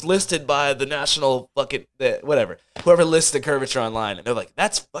that is listed by the national fucking, whatever. Whoever lists the curvature online. And they're like,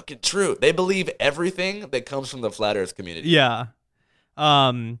 that's fucking true. They believe everything that comes from the flat earth community. Yeah.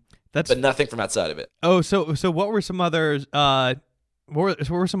 But nothing from outside of it. Oh, so what were some others, what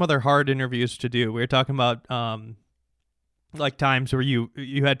were some other hard interviews to do? We were talking about like times where you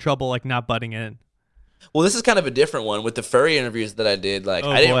had trouble like not butting in. Well, this is kind of a different one with the furry interviews that I did. Like,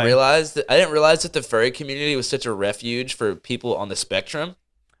 I didn't realize that the furry community was such a refuge for people on the spectrum.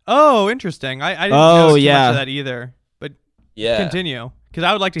 Oh, interesting. I didn't know too much of that either. But continue, because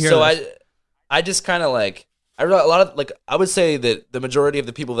I would like to hear. So I just kind of like I realized a lot of like I would say that the majority of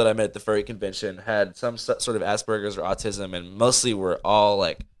the people that I met at the furry convention had some sort of Asperger's or autism, and mostly were all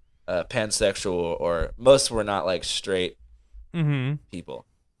like pansexual, or most were not like straight people.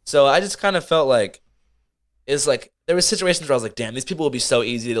 So I just kind of felt like it's like there was situations where I was like, damn, these people will be so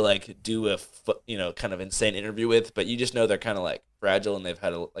easy to like do a kind of insane interview with, but you just know they're kind of like fragile and they've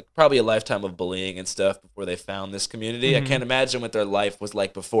had probably a lifetime of bullying and stuff before they found this community. I can't imagine what their life was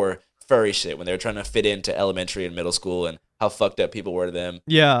like before furry shit, when they were trying to fit into elementary and middle school and how fucked up people were to them.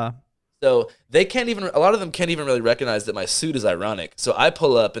 Yeah. So a lot of them can't even really recognize that my suit is ironic. So I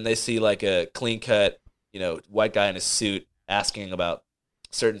pull up and they see like a clean cut, white guy in a suit asking about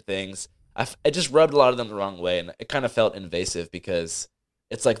certain things. It just rubbed a lot of them the wrong way, and it kind of felt invasive because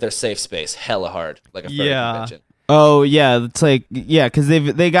it's like their safe space, hella hard, like a furry convention. Oh yeah, it's like because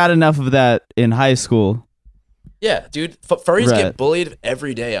they got enough of that in high school. Yeah, dude, furries get bullied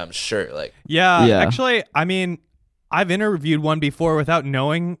every day, I'm sure. Like, yeah, actually, I mean, I've interviewed one before without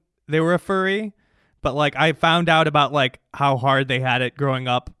knowing they were a furry, but like I found out about like how hard they had it growing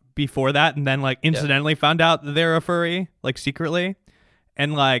up before that, and then like incidentally found out that they're a furry, like secretly,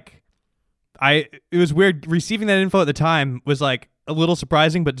 and like. It was weird receiving that info at the time. Was like a little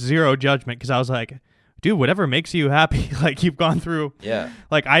surprising, but zero judgment, because I was like, dude, whatever makes you happy. Like you've gone through. Yeah.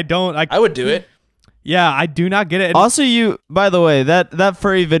 Like I would do it. Yeah, I do not get it. Also, by the way, that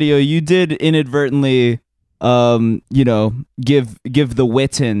furry video, you did inadvertently, give the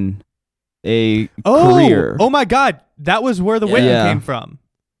Witten a career. Oh my God, that was where the Witten came from.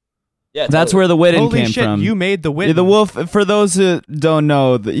 Yeah, that's where the Witten came shit, from. You made the Witten. Yeah, the wolf. For those who don't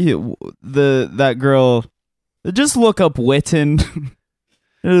know, that girl, just look up Witten,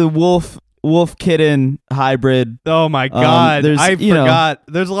 wolf kitten hybrid. Oh my God, I forgot.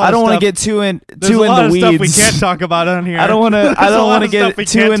 There's a lot. I don't want to get too in the weeds. Stuff we can't talk about on here. I don't want to get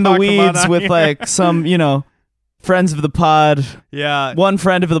too in the weeds with like some friends of the pod. Yeah, one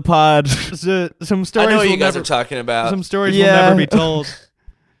friend of the pod. Some stories. I know what you guys are talking about. Some stories will never be told.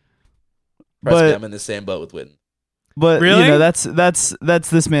 But I'm in the same boat with Witten. But really? That's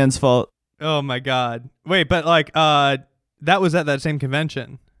this man's fault. Oh my God! Wait, but like that was at that same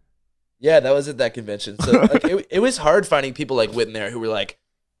convention. Yeah, that was at that convention. So like, it was hard finding people like Witten there who were like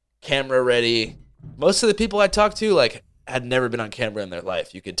camera ready. Most of the people I talked to like had never been on camera in their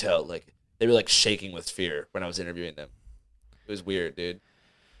life. You could tell like they were like shaking with fear when I was interviewing them. It was weird, dude.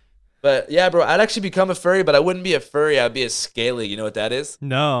 But yeah, bro, I'd actually become a furry, but I wouldn't be a furry. I'd be a scaly. You know what that is?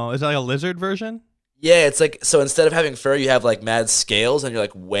 No, is that like a lizard version? Yeah, it's like, so instead of having fur, you have like mad scales and you're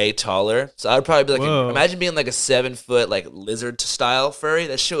like way taller. So I would probably be like, imagine being like a 7 foot like lizard style furry.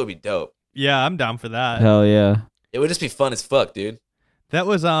 That shit would be dope. Yeah, I'm down for that. Hell yeah. It would just be fun as fuck, dude. That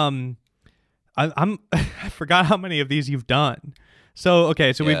was I forgot how many of these you've done. So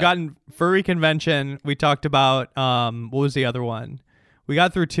okay, so we've gotten furry convention. We talked about what was the other one? We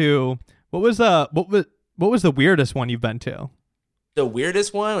got through 2. What was the weirdest one you've been to? The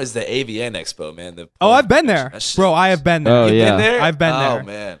weirdest one was the AVN Expo, man. I've been there, bro. I have been there. Oh, You've yeah. been there? I've been there. Oh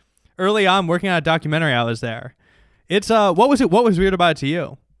man. early on working on a documentary. I was there. It's what was it? What was weird about it to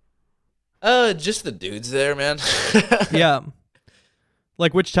you? Just the dudes there, man. Yeah.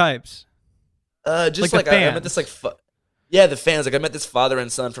 Like which types? Just like like I met this like the fans. Like I met this father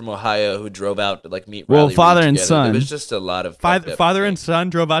and son from Ohio who drove out to like meet Riley Reid father and together. son. It was just a lot of Father and son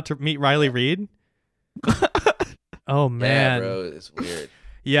drove out to meet Riley Reid. Oh man, yeah, bro, it's weird.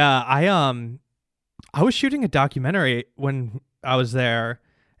 Yeah, I was shooting a documentary when I was there,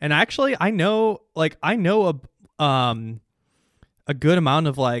 and actually I know a good amount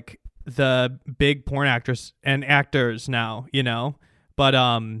of like the big porn actors and actors now, you know, but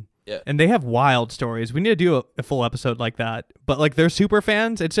yeah, and they have wild stories. We need to do a full episode like that. But like they're super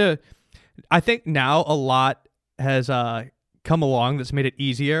fans. I think now a lot has come along that's made it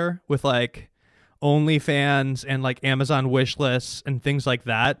easier with like OnlyFans and like Amazon wish lists and things like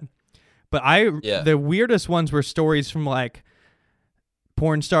that. But the weirdest ones were stories from like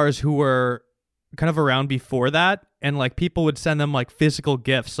porn stars who were kind of around before that, and like people would send them like physical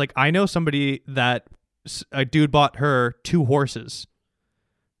gifts. Like I know somebody that a dude bought her 2 horses.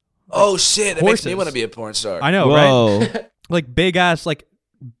 Oh shit! It makes me want to be a porn star. I know, Whoa. right? Like big ass, like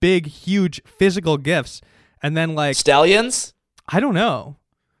big, huge physical gifts, and then like stallions. I don't know.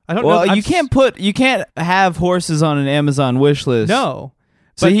 Well, you can't have horses on an Amazon wish list. No.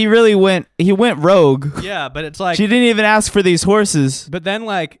 So he went rogue. Yeah, but it's like she didn't even ask for these horses. But then,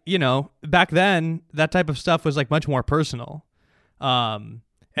 like, you know, back then that type of stuff was like much more personal. And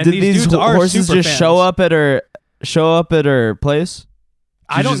did these dudes are horses super just fans. show up at her place?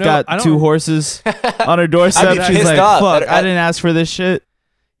 I don't just know. got 2 horses on her doorstep. I'd be She's pissed like, off. "Fuck, I didn't ask for this shit."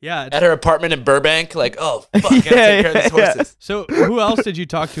 Yeah, At her apartment in Burbank, like, oh fuck, I gotta take care of these horses. So who else did you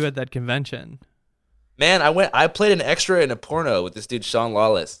talk to at that convention? Man, I played an extra in a porno with this dude Sean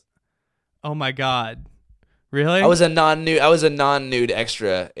Lawless. Oh my god, really? I was a non-nude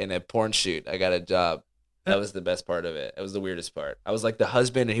extra in a porn shoot. I got a job. That was the best part of it. It was the weirdest part. I was like the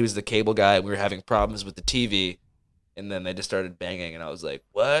husband and he was the cable guy. We were having problems with the TV, and then they just started banging, and I was like,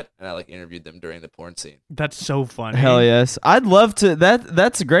 "What?" And I like interviewed them during the porn scene. That's so funny. Hell yes, I'd love to.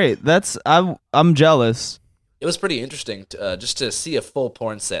 That's great. I'm jealous. It was pretty interesting just to see a full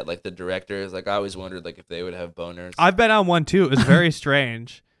porn set. Like the directors, like I always wondered like if they would have boners. I've been on one too. It was very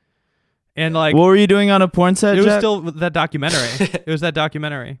strange. And like, what were you doing on a porn set? It was Jack? still that documentary. It was that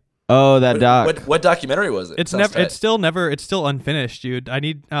documentary. Oh, that doc. What documentary was it? It's still unfinished, dude. I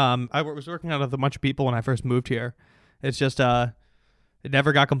need I was working on it with a bunch of people when I first moved here. It's just it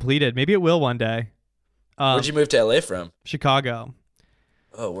never got completed. Maybe it will one day. Where'd you move to LA from? Chicago.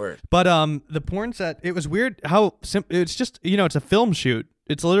 Oh, word. But the porn set, it was weird how it's just, you know, it's a film shoot.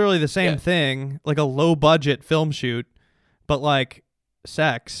 It's literally the same thing, like a low budget film shoot, but like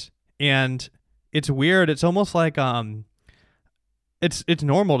sex. And it's weird. It's almost like it's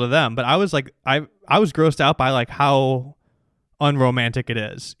normal to them, but I was like I was grossed out by like how unromantic it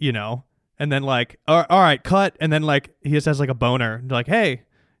is, you know. And then like all right, cut, and then like he just has like a boner. Like, hey,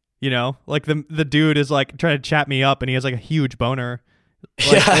 you know, like the dude is like trying to chat me up and he has like a huge boner.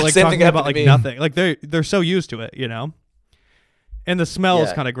 Like, yeah, like same talking thing about like to me. nothing. Like they're so used to it, you know. And the smell is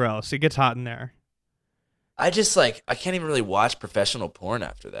Yeah. kind of gross. It gets hot in there. I can't even really watch professional porn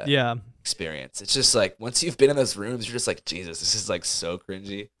after that Yeah. experience. It's just like once you've been in those rooms, you're just like, Jesus, this is like so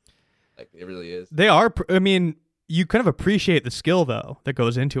cringy. Like it really is. They are. I mean, you kind of appreciate the skill though that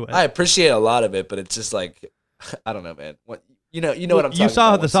goes into it. I appreciate a lot of it, but it's just like, I don't know, man. What you know what I'm talking about. You saw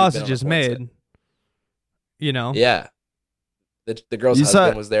how the once you've been on sausage a is porn made. set. You know. Yeah. The girl's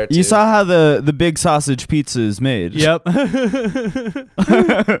husband was there too. You saw how the big sausage pizza is made. Yep.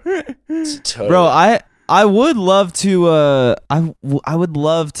 Totally. Bro, I would love to I would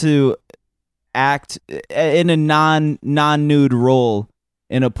love to act in a non-nude role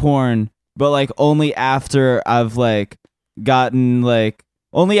in a porn, but like only after I've like gotten like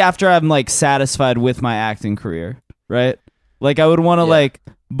only after I'm like satisfied with my acting career, right? Like I would want to like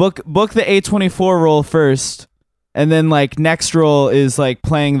book the A24 role first, and then like next role is like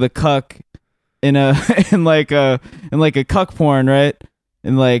playing the cuck in a in like a cuck porn, right?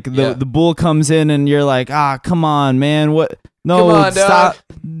 And like the bull comes in and you're like, come on, man, what? No, Come on, stop,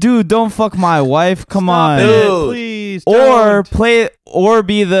 dog. dude, don't fuck my wife. Come Stop on, it, Dude. please. or don't. play, or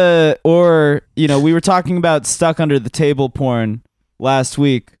be the, or you know, we were talking about stuck under the table porn last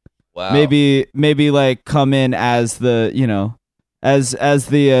week. Wow. Maybe like come in as the, you know, as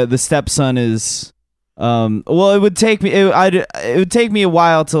the stepson is. Well, it would take me a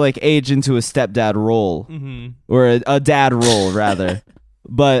while to like age into a stepdad role or a dad role rather.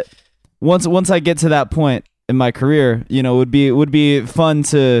 But once I get to that point in my career, you know, it would be fun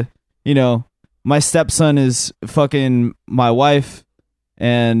to, you know, my stepson is fucking my wife,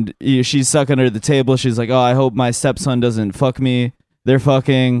 and she's sucking under the table. She's like, "Oh, I hope my stepson doesn't fuck me." They're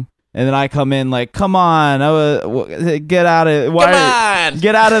fucking, and then I come in like, "Come on, get out of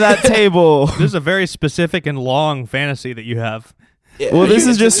get out of that table." This is a very specific and long fantasy that you have. Yeah, well, this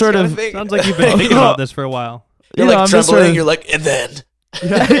is just sort of sounds like you've been thinking about this for a while. You're like trembling. You're like, and then.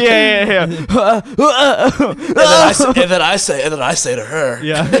 yeah. and then I say to her.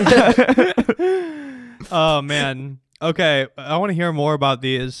 Yeah. Oh man. Okay, I want to hear more about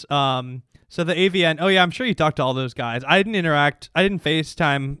these. So the AVN. Oh yeah, I'm sure you talked to all those guys. I didn't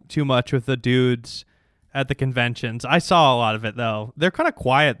FaceTime too much with the dudes at the conventions. I saw a lot of it though. They're kind of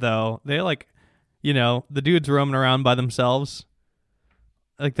quiet though. They like, the dudes roaming around by themselves,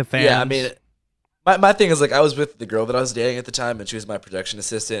 like the fans. Yeah, I mean, my thing is like I was with the girl that I was dating at the time, and she was my production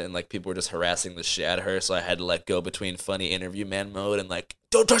assistant, and like people were just harassing the shit out of her, so I had to like go between funny interview man mode and like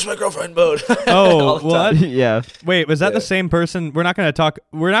don't touch my girlfriend mode. Oh, what? Yeah. Wait, was that the same person? We're going to talk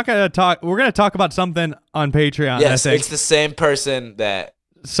about something on Patreon. Yes, I think. it's the same person that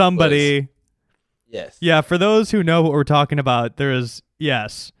somebody. Yes. Yeah, for those who know what we're talking about, there is a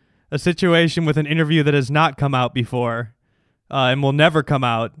situation with an interview that has not come out before, and will never come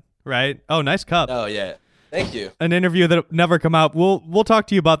out. Right? Oh, nice cup. Oh yeah, thank you. An interview that never come out. We'll talk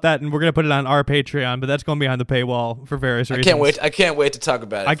to you about that, and we're gonna put it on our Patreon, but that's going behind the paywall for various reasons. I can't wait to talk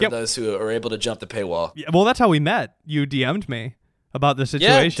about it for those who are able to jump the paywall. Yeah, well, that's how we met. You DM'd me about the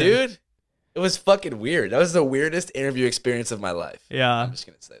situation. Yeah, dude. It was fucking weird. That was the weirdest interview experience of my life. Yeah, I'm just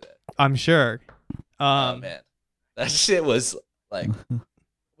gonna say that. I'm sure. Oh man, that shit was like.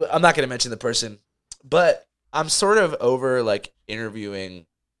 I'm not gonna mention the person, but I'm sort of over like interviewing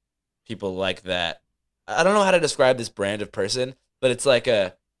people like that. I don't know how to describe this brand of person, but it's like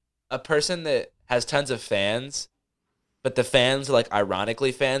a person that has tons of fans, but the fans are like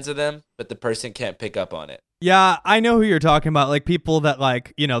ironically fans of them, but the person can't pick up on it. Yeah, I know who you're talking about. Like people that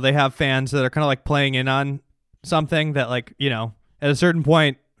like, they have fans that are kind of like playing in on something that like, at a certain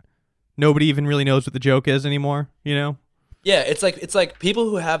point, nobody even really knows what the joke is anymore, Yeah, it's like people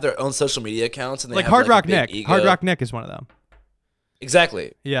who have their own social media accounts and they like have Hard Rock a big Nick. ego. Hard Rock Nick is one of them.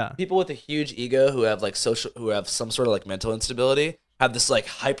 Exactly. Yeah. People with a huge ego who have who have some sort of like mental instability have this like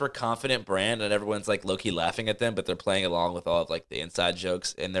hyper confident brand, and everyone's like low key laughing at them, but they're playing along with all of like the inside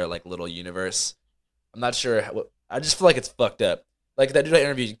jokes in their like little universe. I'm not sure. I just feel like it's fucked up. Like that dude I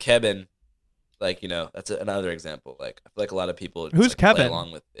interviewed, Kevin. Like that's another example. Like I feel like a lot of people just, who's like, Kevin? play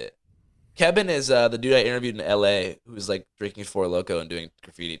along with it. Kevin is the dude I interviewed in L.A. who's like drinking Four Loko and doing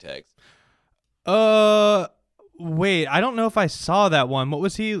graffiti tags. Wait, I don't know if I saw that one. What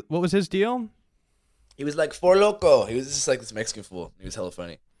was his deal? He was like Four Loko. He was just like this Mexican fool. He was hella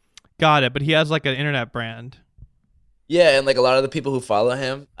funny. Got it, but he has like an internet brand. Yeah, and like a lot of the people who follow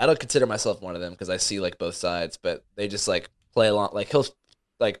him, I don't consider myself one of them because I see like both sides, but they just like play along. Like he'll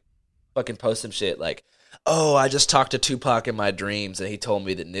like fucking post some shit like, "Oh, I just talked to Tupac in my dreams, and he told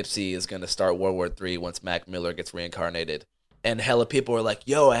me that Nipsey is gonna start World War III once Mac Miller gets reincarnated." And hella people were like,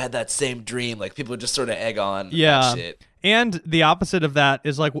 "Yo, I had that same dream." Like people just sort of egg on that shit. And the opposite of that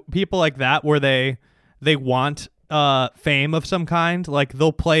is like people like that where they want fame of some kind. Like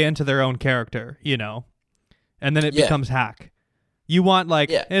they'll play into their own character, and then it becomes hack. You want like,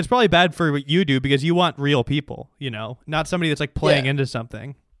 and it's probably bad for what you do because you want real people, not somebody that's like playing into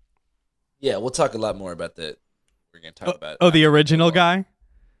something. Yeah, we'll talk a lot more about that. We're gonna talk about. Oh, the original guy.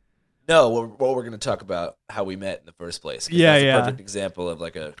 No, we're going to talk about how we met in the first place. Yeah, that's a perfect example of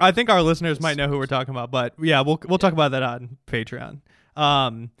like a. I think our listeners might know who we're talking about, but yeah, we'll talk about that on Patreon.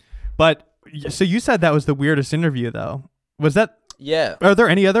 But so you said that was the weirdest interview, though. Was that? Yeah. Are there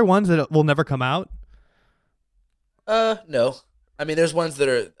any other ones that will never come out? No. I mean, there's ones that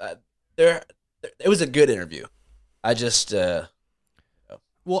are there. It was a good interview. I just I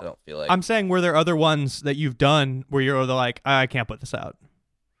don't feel like. I'm saying, were there other ones that you've done where you're like, I can't put this out?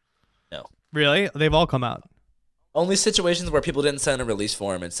 No. Really? They've all come out. Only situations where people didn't send a release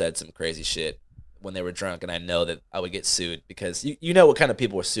form and said some crazy shit when they were drunk, and I know that I would get sued because you know what kind of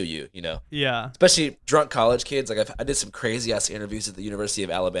people will sue you, Yeah. Especially drunk college kids. Like I did some crazy ass interviews at the University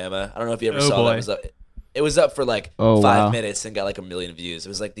of Alabama. I don't know if you ever saw that. It was up for like 5 minutes and got like 1 million views. It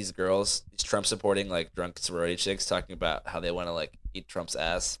was like these girls, these Trump supporting like drunk sorority chicks talking about how they want to like eat Trump's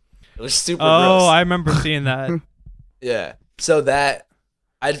ass. It was super gross. Oh, I remember seeing that. Yeah. So that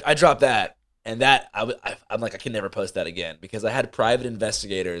I dropped that, and that I'm like I can never post that again because I had private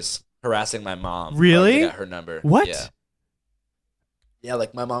investigators harassing my mom. Really? I got her number. What? Yeah. Yeah,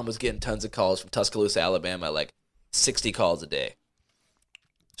 like my mom was getting tons of calls from Tuscaloosa, Alabama, like 60 calls a day.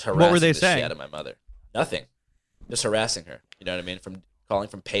 What were they the saying? Shit out of my mother. Nothing. Just harassing her. You know what I mean? From calling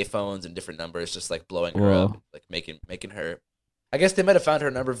from payphones and different numbers, just like blowing her up, like making her I guess they might have found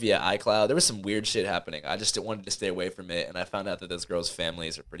her number via iCloud. There was some weird shit happening. I just wanted to stay away from it, and I found out that those girls'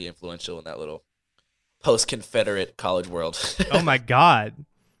 families are pretty influential in that little post-Confederate college world. Oh my god,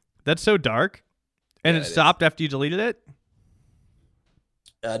 that's so dark. And Yeah, it it stopped after you deleted it?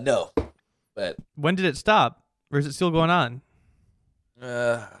 No, but When did it stop? Or is it still going on?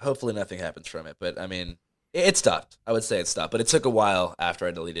 hopefully nothing happens from it. But I mean, it stopped. I would say it stopped, but it took a while after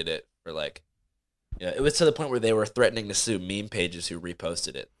I deleted it for like, it was to the point where they were threatening to sue meme pages who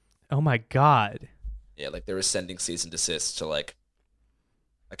reposted it. Oh my god. Yeah, like they were sending cease and desist to like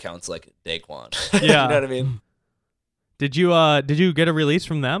accounts like Daquan. Yeah. You know what I mean? Did you get a release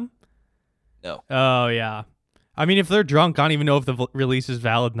from them? No, Oh yeah. I mean, if they're drunk, I don't even know if the release is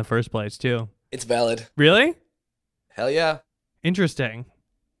valid in the first place, too. it's valid. Really? Hell yeah. Interesting.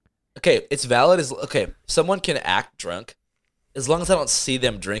 Okay, it's valid as okay. Someone can act drunk, as long as I don't see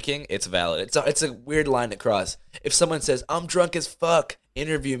them drinking. It's valid. It's a weird line to cross. If someone says I'm drunk as fuck,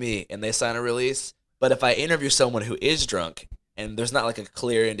 interview me, and they sign a release, but if I interview someone who is drunk and there's not like a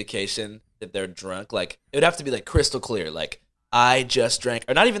clear indication that they're drunk, like it would have to be like crystal clear, like I just drank,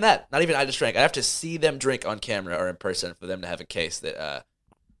 or not even that, not even I just drank. I have to see them drink on camera or in person for them to have a case that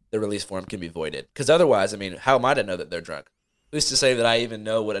the release form can be voided. Because otherwise, I mean, how am I to know that they're drunk? Who's to say that I even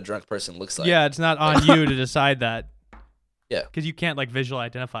know what a drunk person looks like? Yeah, it's not on you to decide that. Yeah. Because you can't like visually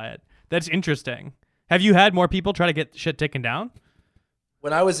identify it. That's interesting. Have you had more people try to get shit taken down?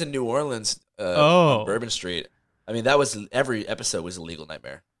 When I was in New Orleans, on Bourbon Street, I mean, that was every episode was a legal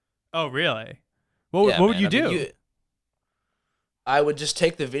nightmare. Oh, really? What Yeah, would man. you I do? mean, I would just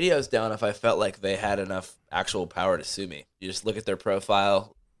take the videos down if I felt like they had enough actual power to sue me. You just look at their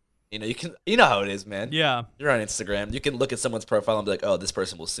profile. You know how it is, man. Yeah. You're on Instagram. You can look at someone's profile and be like, oh, this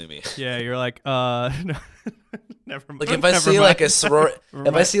person will sue me. Yeah, you're like, never mind. Like if I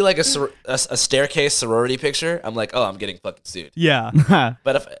see like a staircase sorority picture, I'm like, oh, I'm getting fucking sued. Yeah.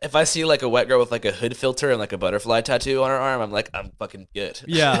 But if I see like a wet girl with like a hood filter and like a butterfly tattoo on her arm, I'm like, I'm fucking good.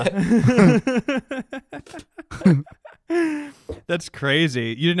 Yeah. That's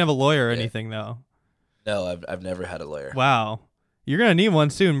crazy. You didn't have a lawyer or anything, though. No, I've never had a lawyer. Wow. You're going to need one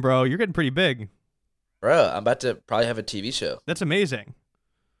soon, bro. You're getting pretty big. Bro, I'm about to probably have a TV show. That's amazing.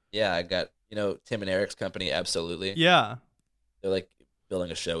 Yeah, I got, Tim and Eric's company, Absolutely. Yeah. They're like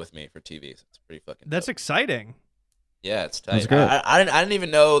building a show with me for TV. So it's pretty fucking That's dope. exciting. Yeah, it's tight. That's good. I didn't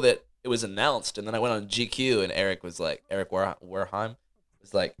even know that it was announced, and then I went on GQ, and Eric Warheim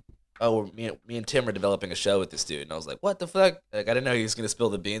was like, oh, me and Tim are developing a show with this dude. And I was like, what the fuck? Like, I didn't know he was going to spill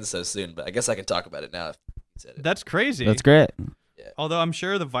the beans so soon, but I guess I can talk about it now if he said it. That's crazy. That's great. Although I'm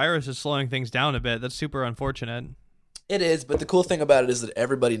sure the virus is slowing things down a bit. That's super unfortunate. It is, but the cool thing about it is that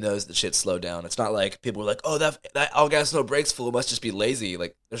everybody knows that shit slowed down. It's not like people are like, oh, that All Gas No Brakes fool must just be lazy.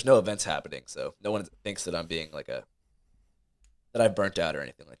 Like, there's no events happening, so no one thinks that I'm being like that I burnt out or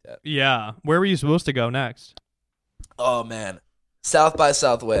anything like that. Yeah. Where were you supposed to go next? Oh, man. South by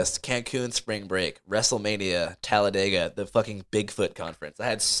Southwest, Cancun Spring Break, WrestleMania, Talladega, the fucking Bigfoot conference. I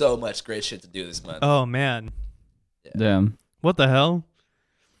had so much great shit to do this month. Oh, man. Damn. What the hell?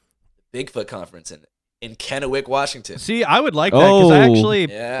 Bigfoot conference in Kennewick, Washington. See, I would like that because I Oh.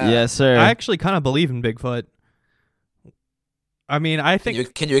 actually, Yeah. Yes, sir. I actually kind of believe in Bigfoot. I mean, I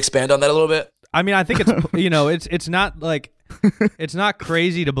think, Can you expand on that a little bit? I mean, I think it's, it's not like, it's not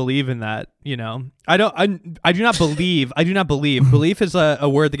crazy to believe in that, I do not believe. Belief is a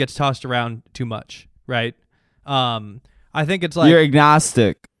word that gets tossed around too much, right? I think it's like, You're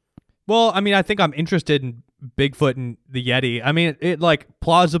agnostic. well, I mean, I think I'm interested in Bigfoot and the Yeti. I mean, it like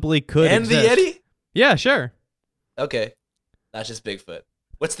plausibly could And exist. the Yeti? Yeah, sure. Okay. Not just Bigfoot.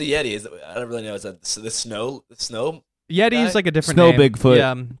 What's the Yeti? I don't really know. Is that the snow? Yeti Guy? is like a different Snow name. Bigfoot.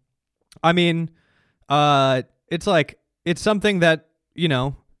 Yeah. I mean, it's like it's something that,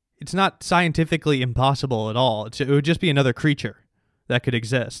 it's not scientifically impossible at all. It would just be another creature that could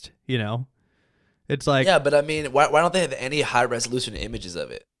exist, It's like, Yeah, but I mean, why don't they have any high resolution images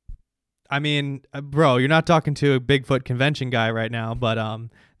of it? I mean, bro, you're not talking to a Bigfoot convention guy right now, but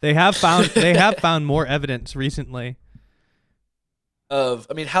they have found more evidence recently. I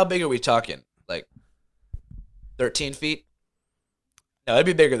mean, how big are we talking? Like 13 feet? No, it'd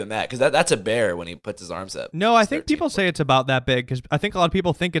be bigger than that because that's a bear when he puts his arms up. No, I It's think 13 people say it's about that big because I think a lot of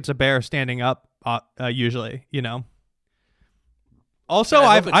people think it's a bear standing up. Usually, Also, Man,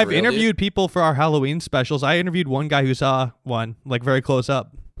 I hope it's I've real, interviewed people for our Halloween specials. I interviewed one guy who saw one like very close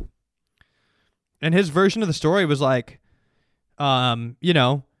up, and his version of the story was like,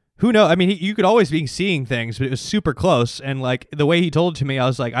 who knows? I mean, you could always be seeing things, but it was super close. And like the way he told it to me, I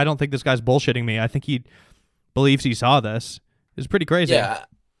was like, I don't think this guy's bullshitting me. I think he believes he saw this. It's pretty crazy. Yeah,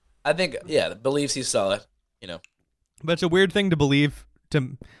 I think believes he saw it. But it's a weird thing to believe,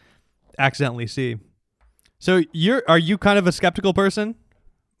 to accidentally see. So are you kind of a skeptical person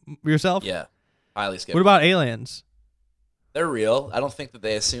yourself? Yeah, highly skeptical. What about aliens? They're real. I don't think that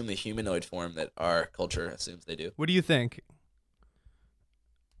they assume the humanoid form that our culture assumes they do. What do you think?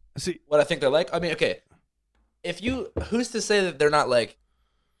 See, what I think they're like? I mean, okay, who's to say that they're not like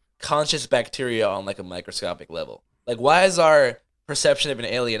conscious bacteria on like a microscopic level? Like, why is our perception of an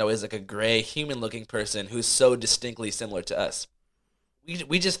alien always like a gray human-looking person who's so distinctly similar to us?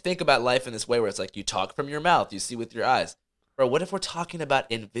 We just think about life in this way where it's like you talk from your mouth, you see with your eyes. Bro, what if we're talking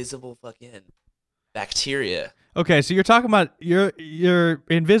about invisible fucking bacteria? Okay, so you're talking about your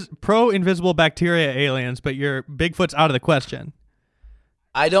pro-invisible bacteria aliens, but your Bigfoot's out of the question.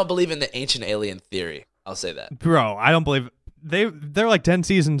 I don't believe in the ancient alien theory. I'll say that. Bro, I don't believe they're like 10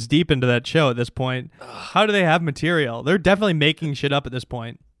 seasons deep into that show at this point. How do they have material? They're definitely making shit up at this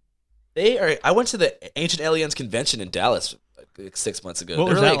point. They are. I went to the Ancient Aliens convention in Dallas like 6 months ago. What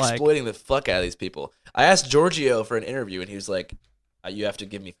They're was really that like? exploiting the fuck out of these people. I asked Giorgio for an interview, and he was like, "You have to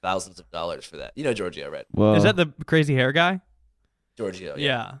give me thousands of dollars for that." You know Giorgio, right? Whoa. Is that the crazy hair guy? Giorgio.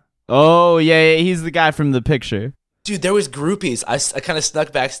 Yeah. Oh, yeah, he's the guy from the picture. Dude, there was groupies. I kind of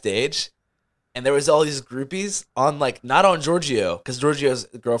snuck backstage, and there was all these groupies on like not on Giorgio because Giorgio's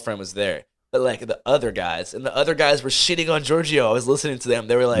girlfriend was there, but like the other guys, and the other guys were shitting on Giorgio. I was listening to them.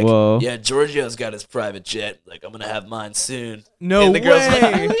 They were like, Whoa. "Yeah, Giorgio's got his private jet. Like, I'm gonna have mine soon." No and the girls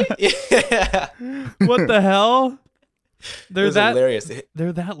way. like, "Yeah." What the hell? It They're was that hilarious.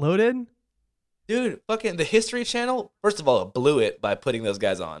 they're that loaded? Dude, fucking the History Channel, first of all, blew it by putting those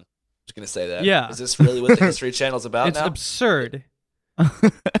guys on. Just gonna say that. Yeah. Is this really what the History Channel's about It's now? absurd.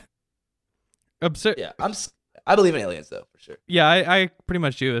 Absurd. Yeah, I believe in aliens though, for sure. Yeah, I pretty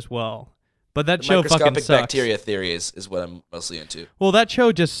much do as well. But that The show fucking microscopic sucks. bacteria theory is what I'm mostly into. Well, that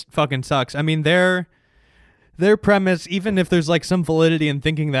show just fucking sucks. I mean, their premise, even if there's like some validity in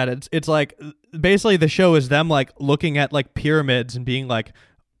thinking that it's like basically the show is them like looking at like pyramids and being like,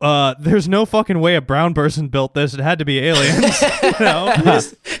 there's no fucking way a brown person built this. It had to be aliens. You know?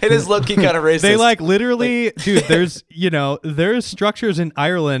 It is low-key kind of racist. They like literally, dude, there's structures in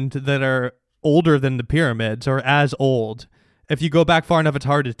Ireland that are older than the pyramids or as old. If you go back far enough, it's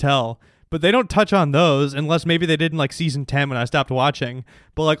hard to tell. But they don't touch on those unless maybe they did in like season 10 when I stopped watching.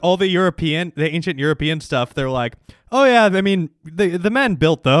 But like all the ancient European stuff, they're like, oh yeah, I mean, the men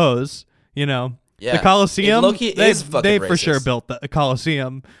built those, you know. Yeah. The Colosseum, Loki is fucking they for racist. sure built the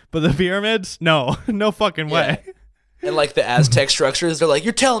Colosseum. But the pyramids, no, no fucking way. Yeah. And like the Aztec structures, they're like,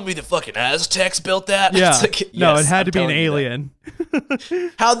 you're telling me the fucking Aztecs built that? Yeah. It's like, No, yes, it had I'm to be an telling you alien.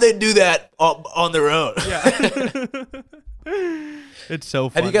 that. How'd they do that on their own? Yeah. It's so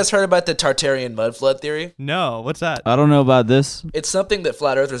funny. Have you guys heard about the Tartarian mud flood theory? No, what's that? I don't know about this. It's something that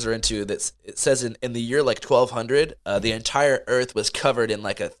flat earthers are into. It says in the year like 1200, the entire earth was covered in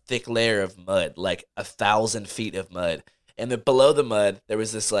like a thick layer of mud, like 1,000 feet of mud. And below the mud, there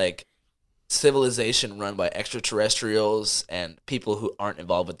was this like civilization run by extraterrestrials and people who aren't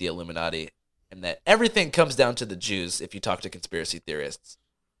involved with the Illuminati. And that everything comes down to the Jews if you talk to conspiracy theorists.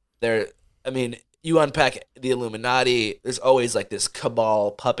 You unpack the Illuminati, there's always like this cabal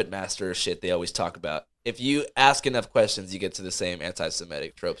puppet master shit they always talk about. If you ask enough questions, you get to the same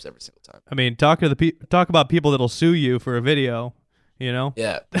anti-Semitic tropes every single time. I mean, talk about people that'll sue you for a video, you know?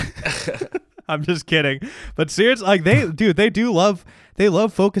 Yeah. I'm just kidding. But seriously, like they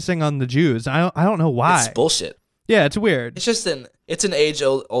love focusing on the Jews. I don't know why. It's bullshit. Yeah, it's weird. It's just it's an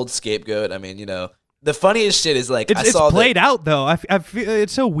age-old scapegoat. I mean, you know, the funniest shit is like It's played out though. I feel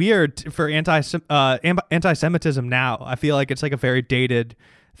it's so weird for anti-Semitism now. I feel like it's like a very dated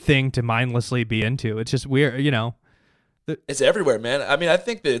thing to mindlessly be into. It's just weird, you know. It's everywhere, man. I mean, I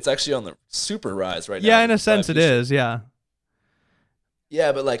think that it's actually on the super rise right now. Yeah, in a sense it is, yeah.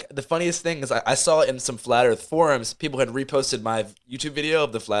 Yeah, but like the funniest thing is I saw in some Flat Earth forums, people had reposted my YouTube video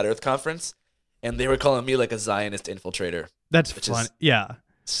of the Flat Earth conference, and they were calling me like a Zionist infiltrator. That's fun. Yeah.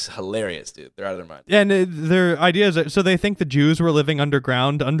 It's hilarious, dude. They're out of their mind. And their ideas are, so they think the Jews were living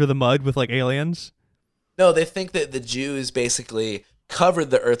underground under the mud with like aliens? No, they think that the Jews basically covered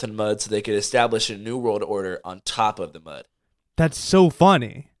the earth in mud so they could establish a new world order on top of the mud. That's so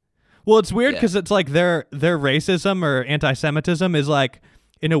funny. Well, it's weird because Yeah. it's like their racism or anti-Semitism is like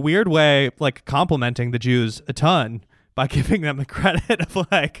in a weird way like complimenting the Jews a ton by giving them the credit of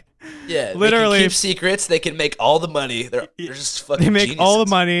like Yeah, literally they can keep secrets. They can make all the money. They're just fucking they make geniuses. all the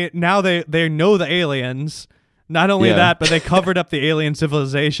money. Now they know the aliens. Not only Yeah. that, but they covered up the alien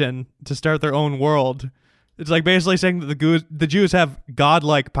civilization to start their own world. It's like basically saying that the Jews have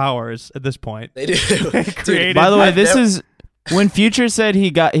godlike powers at this point. They do. created- Dude, By the way, I've this never- is when Future said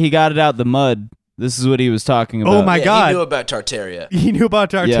he got it out the mud. This is what he was talking about. Oh my God. He knew about Tartaria. He knew about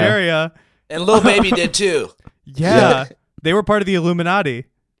Tartaria. And Lil Baby did too. Yeah. They were part of the Illuminati.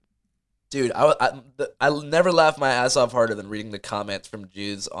 Dude, I never laughed my ass off harder than reading the comments from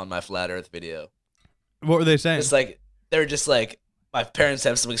Jews on my Flat Earth video. What were they saying? It's like, they're just like, my parents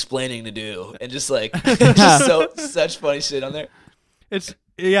have some explaining to do. And just like, just such funny shit on there.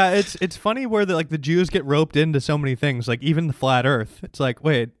 It's funny where the Jews get roped into so many things, like even the flat Earth. It's like,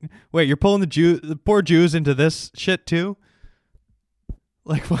 wait, you're pulling the poor Jews into this shit too?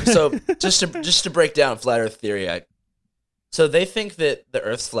 Like what? So just to break down Flat Earth theory, so they think that the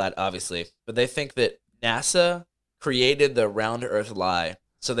Earth's flat, obviously, but they think that NASA created the round Earth lie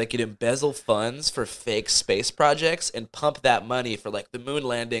so they could embezzle funds for fake space projects and pump that money for like the moon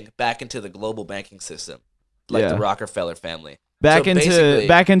landing back into the global banking system, like the Rockefeller family. Back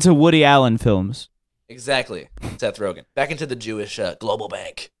into Woody Allen films. Exactly, Seth Rogen. Back into the Jewish global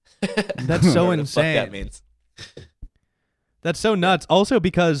bank. That's so insane. Fuck that means. That's so nuts. Also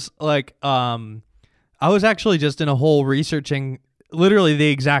because I was actually just in a hole researching literally the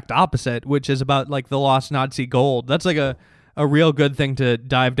exact opposite, which is about like the lost Nazi gold. That's like a real good thing to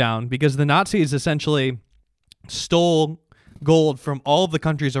dive down because the Nazis essentially stole gold from all of the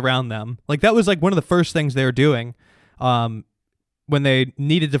countries around them. Like that was like one of the first things they were doing when they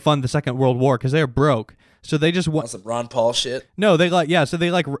needed to fund the Second World War because they were broke. So they just some Ron Paul shit. No, so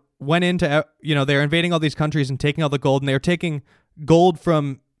they went into they're invading all these countries and taking all the gold, and they were taking gold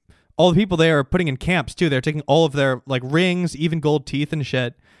from all the people there are putting in camps too. They're taking all of their like rings, even gold teeth and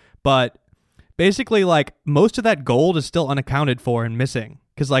shit. But basically, like most of that gold is still unaccounted for and missing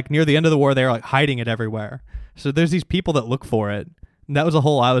because like near the end of the war, they're like hiding it everywhere. So there's these people that look for it. And that was a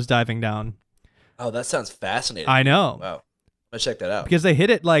hole I was diving down. Oh, that sounds fascinating. I know. Wow, I'm gonna check that out because they hit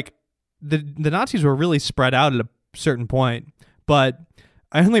it like the Nazis were really spread out at a certain point. But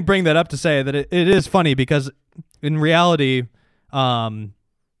I only bring that up to say that it is funny because in reality, the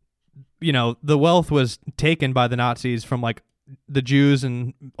wealth was taken by the Nazis from like the Jews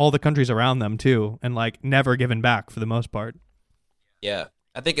and all the countries around them too, and like never given back for the most part. Yeah,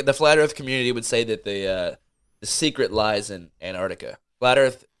 I think the Flat Earth community would say that the secret lies in Antarctica. Flat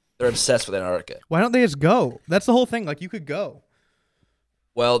Earth, they're obsessed with Antarctica. Why don't they just go? That's the whole thing. Like you could go.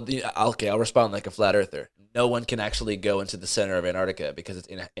 Well, okay, I'll respond like a flat earther. No one can actually go into the center of Antarctica because it's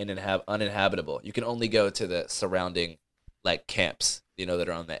uninhabitable. You can only go to the surrounding like camps, that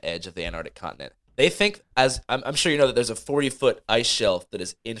are on the edge of the Antarctic continent. They think, as I'm sure you know, that there's a 40-foot ice shelf that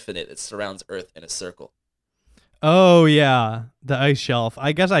is infinite that surrounds Earth in a circle. Oh yeah, the ice shelf.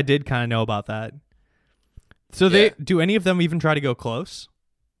 I guess I did kind of know about that. So do any of them even try to go close?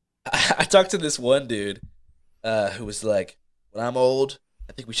 I talked to this one dude who was like, "When I'm old,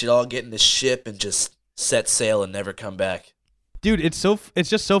 I think we should all get in this ship and just set sail and never come back." Dude, it's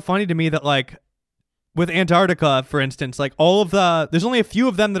just so funny to me that like with Antarctica, for instance, like there's only a few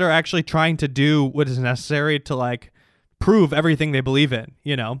of them that are actually trying to do what is necessary to like prove everything they believe in,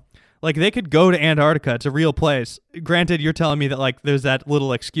 Like they could go to Antarctica. It's a real place. Granted, you're telling me that like there's that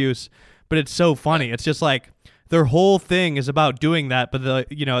little excuse, but it's so funny. It's just like their whole thing is about doing that, but at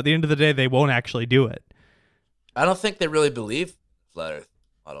the end of the day, they won't actually do it. I don't think they really believe Flat Earth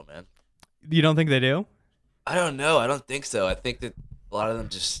model, man. You don't think they do? I don't know. I don't think so. I think that a lot of them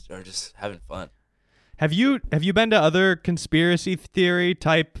are just having fun. Have you been to other conspiracy theory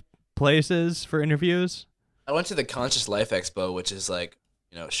type places for interviews? I went to the Conscious Life Expo, which is like,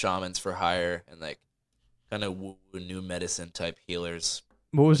 shamans for hire and like kind of new medicine type healers.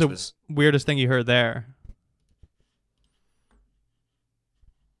 What was the weirdest thing you heard there?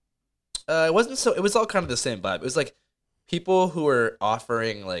 It was all kind of the same vibe. It was like people who were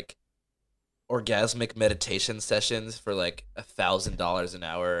offering like orgasmic meditation sessions for like $1,000 an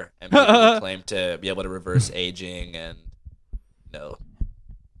hour, and people claim to be able to reverse aging and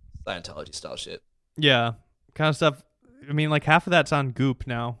Scientology style shit. Yeah, kind of stuff. I mean, like half of that's on Goop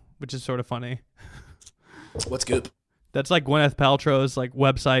now, which is sort of funny. What's Goop? That's like Gwyneth Paltrow's like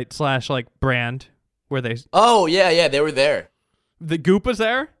website / like brand where they. Oh yeah, they were there. The Goop was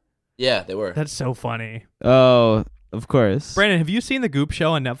there. Yeah, they were. That's so funny. Oh, of course. Brandon, have you seen the Goop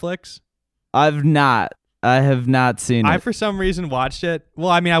show on Netflix? I have not seen it. I, for some reason, watched it. Well,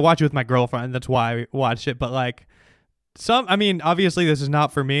 I mean, I watched it with my girlfriend. That's why I watched it. But, like, obviously, this is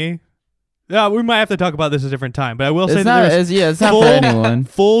not for me. Yeah, we might have to talk about this a different time. But I will say it's that it's not for anyone.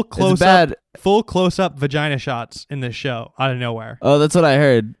 Full close-up vagina shots in this show out of nowhere. Oh, that's what I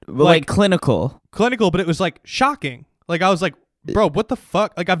heard. Like clinical. Clinical, but it was, like, shocking. Like, I was like, bro, what the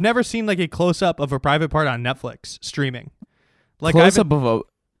fuck? Like, I've never seen, like, a close-up of a private part on Netflix streaming. Like, close-up of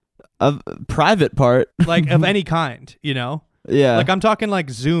a private part. Like, of any kind, Yeah. Like I'm talking like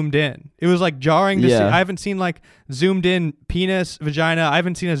zoomed in. It was like jarring to see. Yeah. I haven't seen like zoomed in penis, vagina. I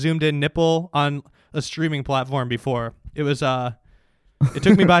haven't seen a zoomed in nipple on a streaming platform before. It was it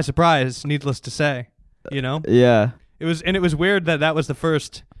took me by surprise, needless to say. You know? Yeah. It was weird that was the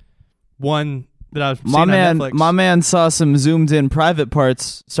first one that I was seeing on Netflix. My man saw some zoomed in private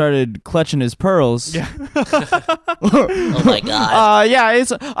parts, started clutching his pearls. Yeah. Oh my god. Yeah,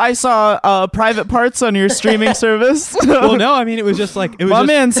 I saw private parts on your streaming service. Well, no, I mean it was just like it was. My just,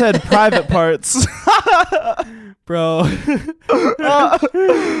 man said private parts. bro.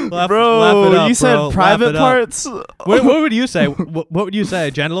 Bro, laugh it up, you said bro. private Laugh it up. parts. What would you say? What would you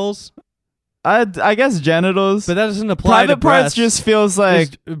say? Genitals? I guess genitals. But that doesn't apply private to breasts. parts just feels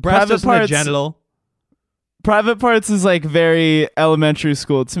like breast private isn't parts. a genital. Private parts is like very elementary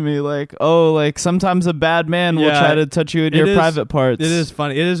school to me. Like, oh, like sometimes a bad man will Yeah, try to touch you in it your is- private parts. It is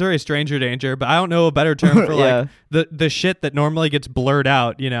funny. It is very stranger danger, but I don't know a better term for Yeah. like the shit that normally gets blurred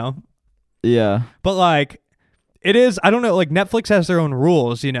out, you know? Yeah. But like it is, I don't know, like Netflix has their own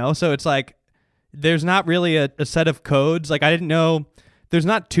rules, you know? So it's like there's not really a set of codes. Like I didn't know there's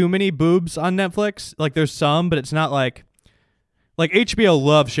not too many boobs on Netflix. Like there's some, but it's not like HBO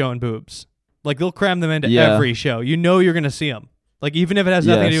loves showing boobs. Like they'll cram them into Yeah. every show. You know you're going to see them. Like even if it has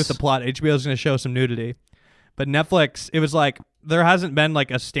nothing to do with Yes. the plot, HBO's going to show some nudity. But Netflix, it was like there hasn't been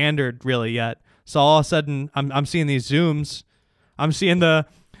like a standard really yet. So all of a sudden I'm seeing these zooms. I'm seeing the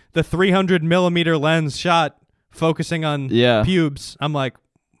 300 millimeter lens shot focusing on Yeah. pubes. I'm like,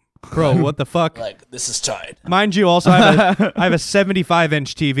 bro, what the fuck? Like, this is tied. Mind you, also I have a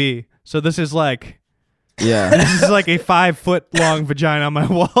 75-inch TV. So this is like Yeah. this is like a 5-foot long vagina on my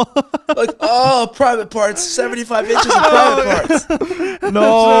wall. Like, oh, private parts, 75 inches of private parts.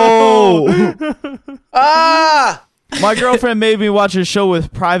 No. Ah! My girlfriend made me watch a show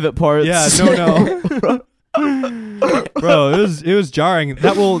with private parts. Yeah, no. Bro, it was jarring.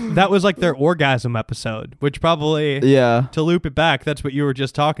 That was like their orgasm episode, which probably Yeah. to loop it back, that's what you were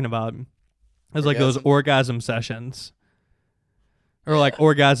just talking about. It was like those orgasm sessions. Or like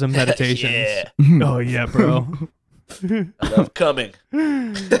orgasm meditations. Yeah. Oh yeah, bro. I love coming.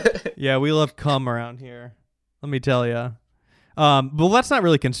 Yeah, we love cum around here. Let me tell you. Well, that's not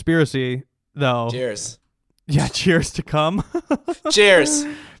really conspiracy though. Cheers. Yeah, cheers to cum. Cheers.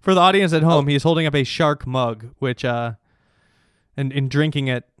 For the audience at home, he's holding up a shark mug, which and drinking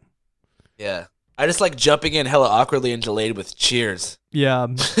it. Yeah. I just like jumping in hella awkwardly and delayed with cheers. Yeah.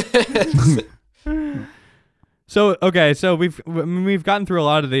 So okay, so we've gotten through a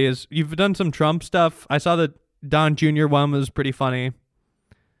lot of these. You've done some Trump stuff. I saw the Don Jr. one was pretty funny.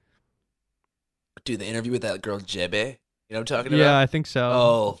 Dude, the interview with that girl Jebe. You know what I'm talking Yeah, about? I think so.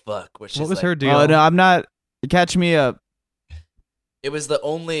 Oh, fuck. What what was her deal? Oh no, I'm not. Catch me up. It was the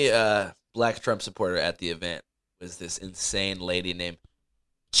only black Trump supporter at the event. Was this insane lady named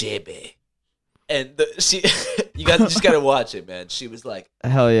Jebe. And she you just gotta watch it, man. She was like,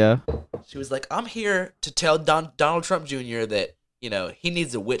 Hell yeah. I'm here to tell Donald Trump Jr. that, you know, he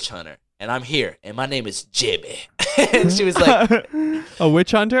needs a witch hunter. And I'm here, and my name is Jebe. And she was like, A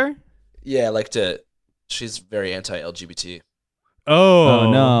witch hunter? yeah, she's very anti-LGBT. Oh,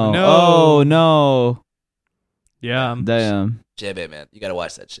 no. no. Oh no. Yeah. Damn. Jebe, man, you gotta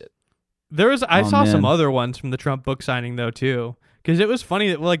watch that shit. I saw some man. other ones from the Trump book signing though too, because it was funny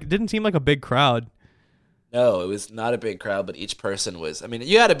that like it didn't seem like a big crowd. No, it was not a big crowd, but each person was. I mean,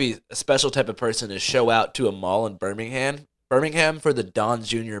 you had to be a special type of person to show out to a mall in Birmingham for the Don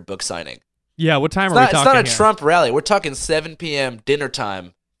Jr. book signing. Yeah, what time It's are we not, talking it's not a here? Trump rally. We're talking 7 p.m. dinner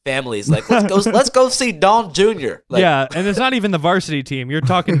time. Families like, let's go see Don Jr. Like, yeah, and it's not even the varsity team. You're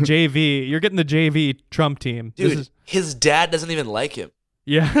talking JV. You're getting the JV Trump team. dude, his dad doesn't even like him.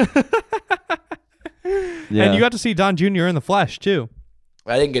 Yeah. Yeah. And you got to see Don Jr. in the flesh too.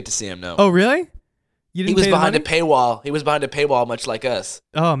 I didn't get to see him. No, Oh, really? You didn't he was pay the behind a money? paywall. He was behind a paywall, much like us.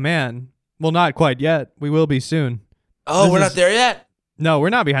 Oh man. Well, not quite yet. We will be soon. Oh, This we're is- not there yet. No, we're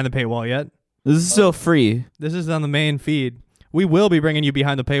not behind the paywall yet. This is still free. This is on the main feed. We will be bringing you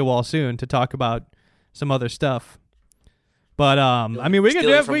behind the paywall soon to talk about some other stuff. But I mean, we could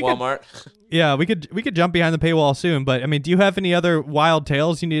Stealing do from we could, Walmart. yeah, we could jump behind the paywall soon. But I mean, do you have any other wild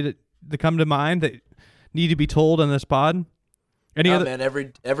tales you need to come to mind that need to be told on this pod? Any Oh other man,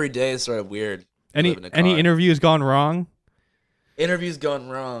 every day is sort of weird. any Live in a car. interviews gone wrong? Interviews gone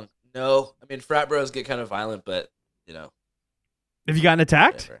wrong? No, I mean frat bros get kind of violent, but you know. Have you gotten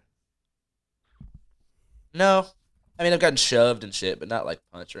attacked? Whatever. No. I mean, I've gotten shoved and shit, but not like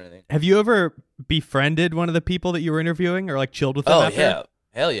punch or anything. Have you ever befriended one of the people that you were interviewing, or like chilled with them? Oh, after? yeah.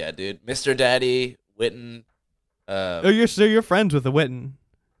 Hell yeah, dude. Mr. Daddy, Witten. Oh, you're friends with the Witten.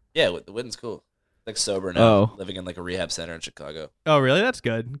 Yeah, the Witten's cool. Like sober now, Oh. living in like a rehab center in Chicago. Oh, really? That's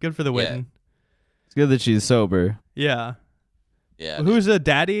good. Good for the Yeah. Witten. It's good that she's sober. Yeah. Yeah. Who's the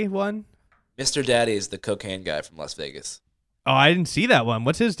daddy one? Mr. Daddy is the cocaine guy from Las Vegas. Oh, I didn't see that one.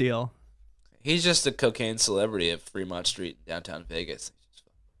 What's his deal? He's just a cocaine celebrity of Fremont Street in downtown Vegas.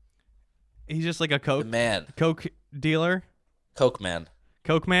 He's just like a The man. coke dealer, Coke man.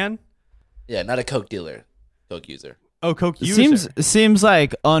 coke man. Yeah, not a coke dealer. Coke user. Oh, coke It user. seems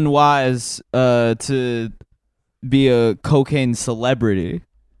like unwise to be a cocaine celebrity.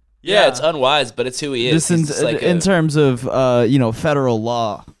 Yeah, it's unwise, but it's who he is. This He's just like in a- terms of federal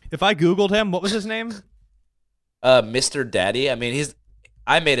law. If I googled him, what was his name? Mr. Daddy. I mean,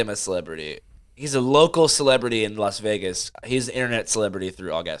 I made him a celebrity. He's a local celebrity in Las Vegas. He's an internet celebrity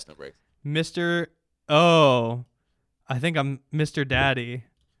through All Gas No Brakes. Mr. Oh, I think I'm Mr. Daddy.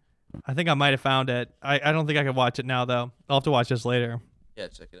 I think I might have found it. I don't think I can watch it now though. I'll have to watch this later. Yeah,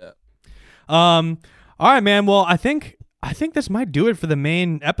 check it out. All right, man. Well, I think this might do it for the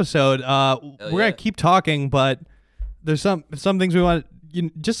main episode. We're gonna keep talking, but there's some things we want,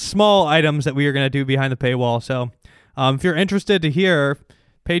 just small items that we are gonna do behind the paywall. So, if you're interested to hear,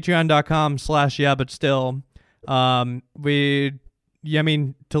 patreon.com/yeahbutstill.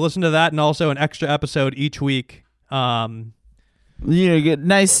 To listen to that and also an extra episode each week. Get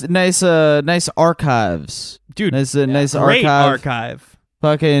nice archives, Dude, nice great archive.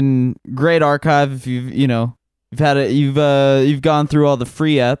 Fucking great archive. If you've had it, you've gone through all the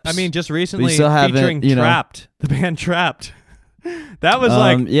free eps. I mean, just recently still haven't, featuring Trapped, the band Trapped. That was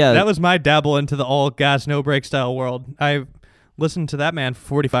that was my dabble into the all gas no brake style world. I listened to that man for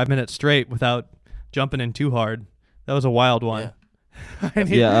 45 minutes straight without jumping in too hard. That was a wild one.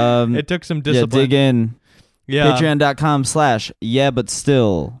 Yeah. It took some discipline. dig in. Yeah.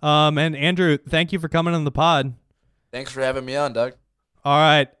 Patreon.com/yeahbutstill. And Andrew, thank you for coming on the pod. Thanks for having me on, Doug. All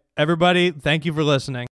right, everybody, thank you for listening.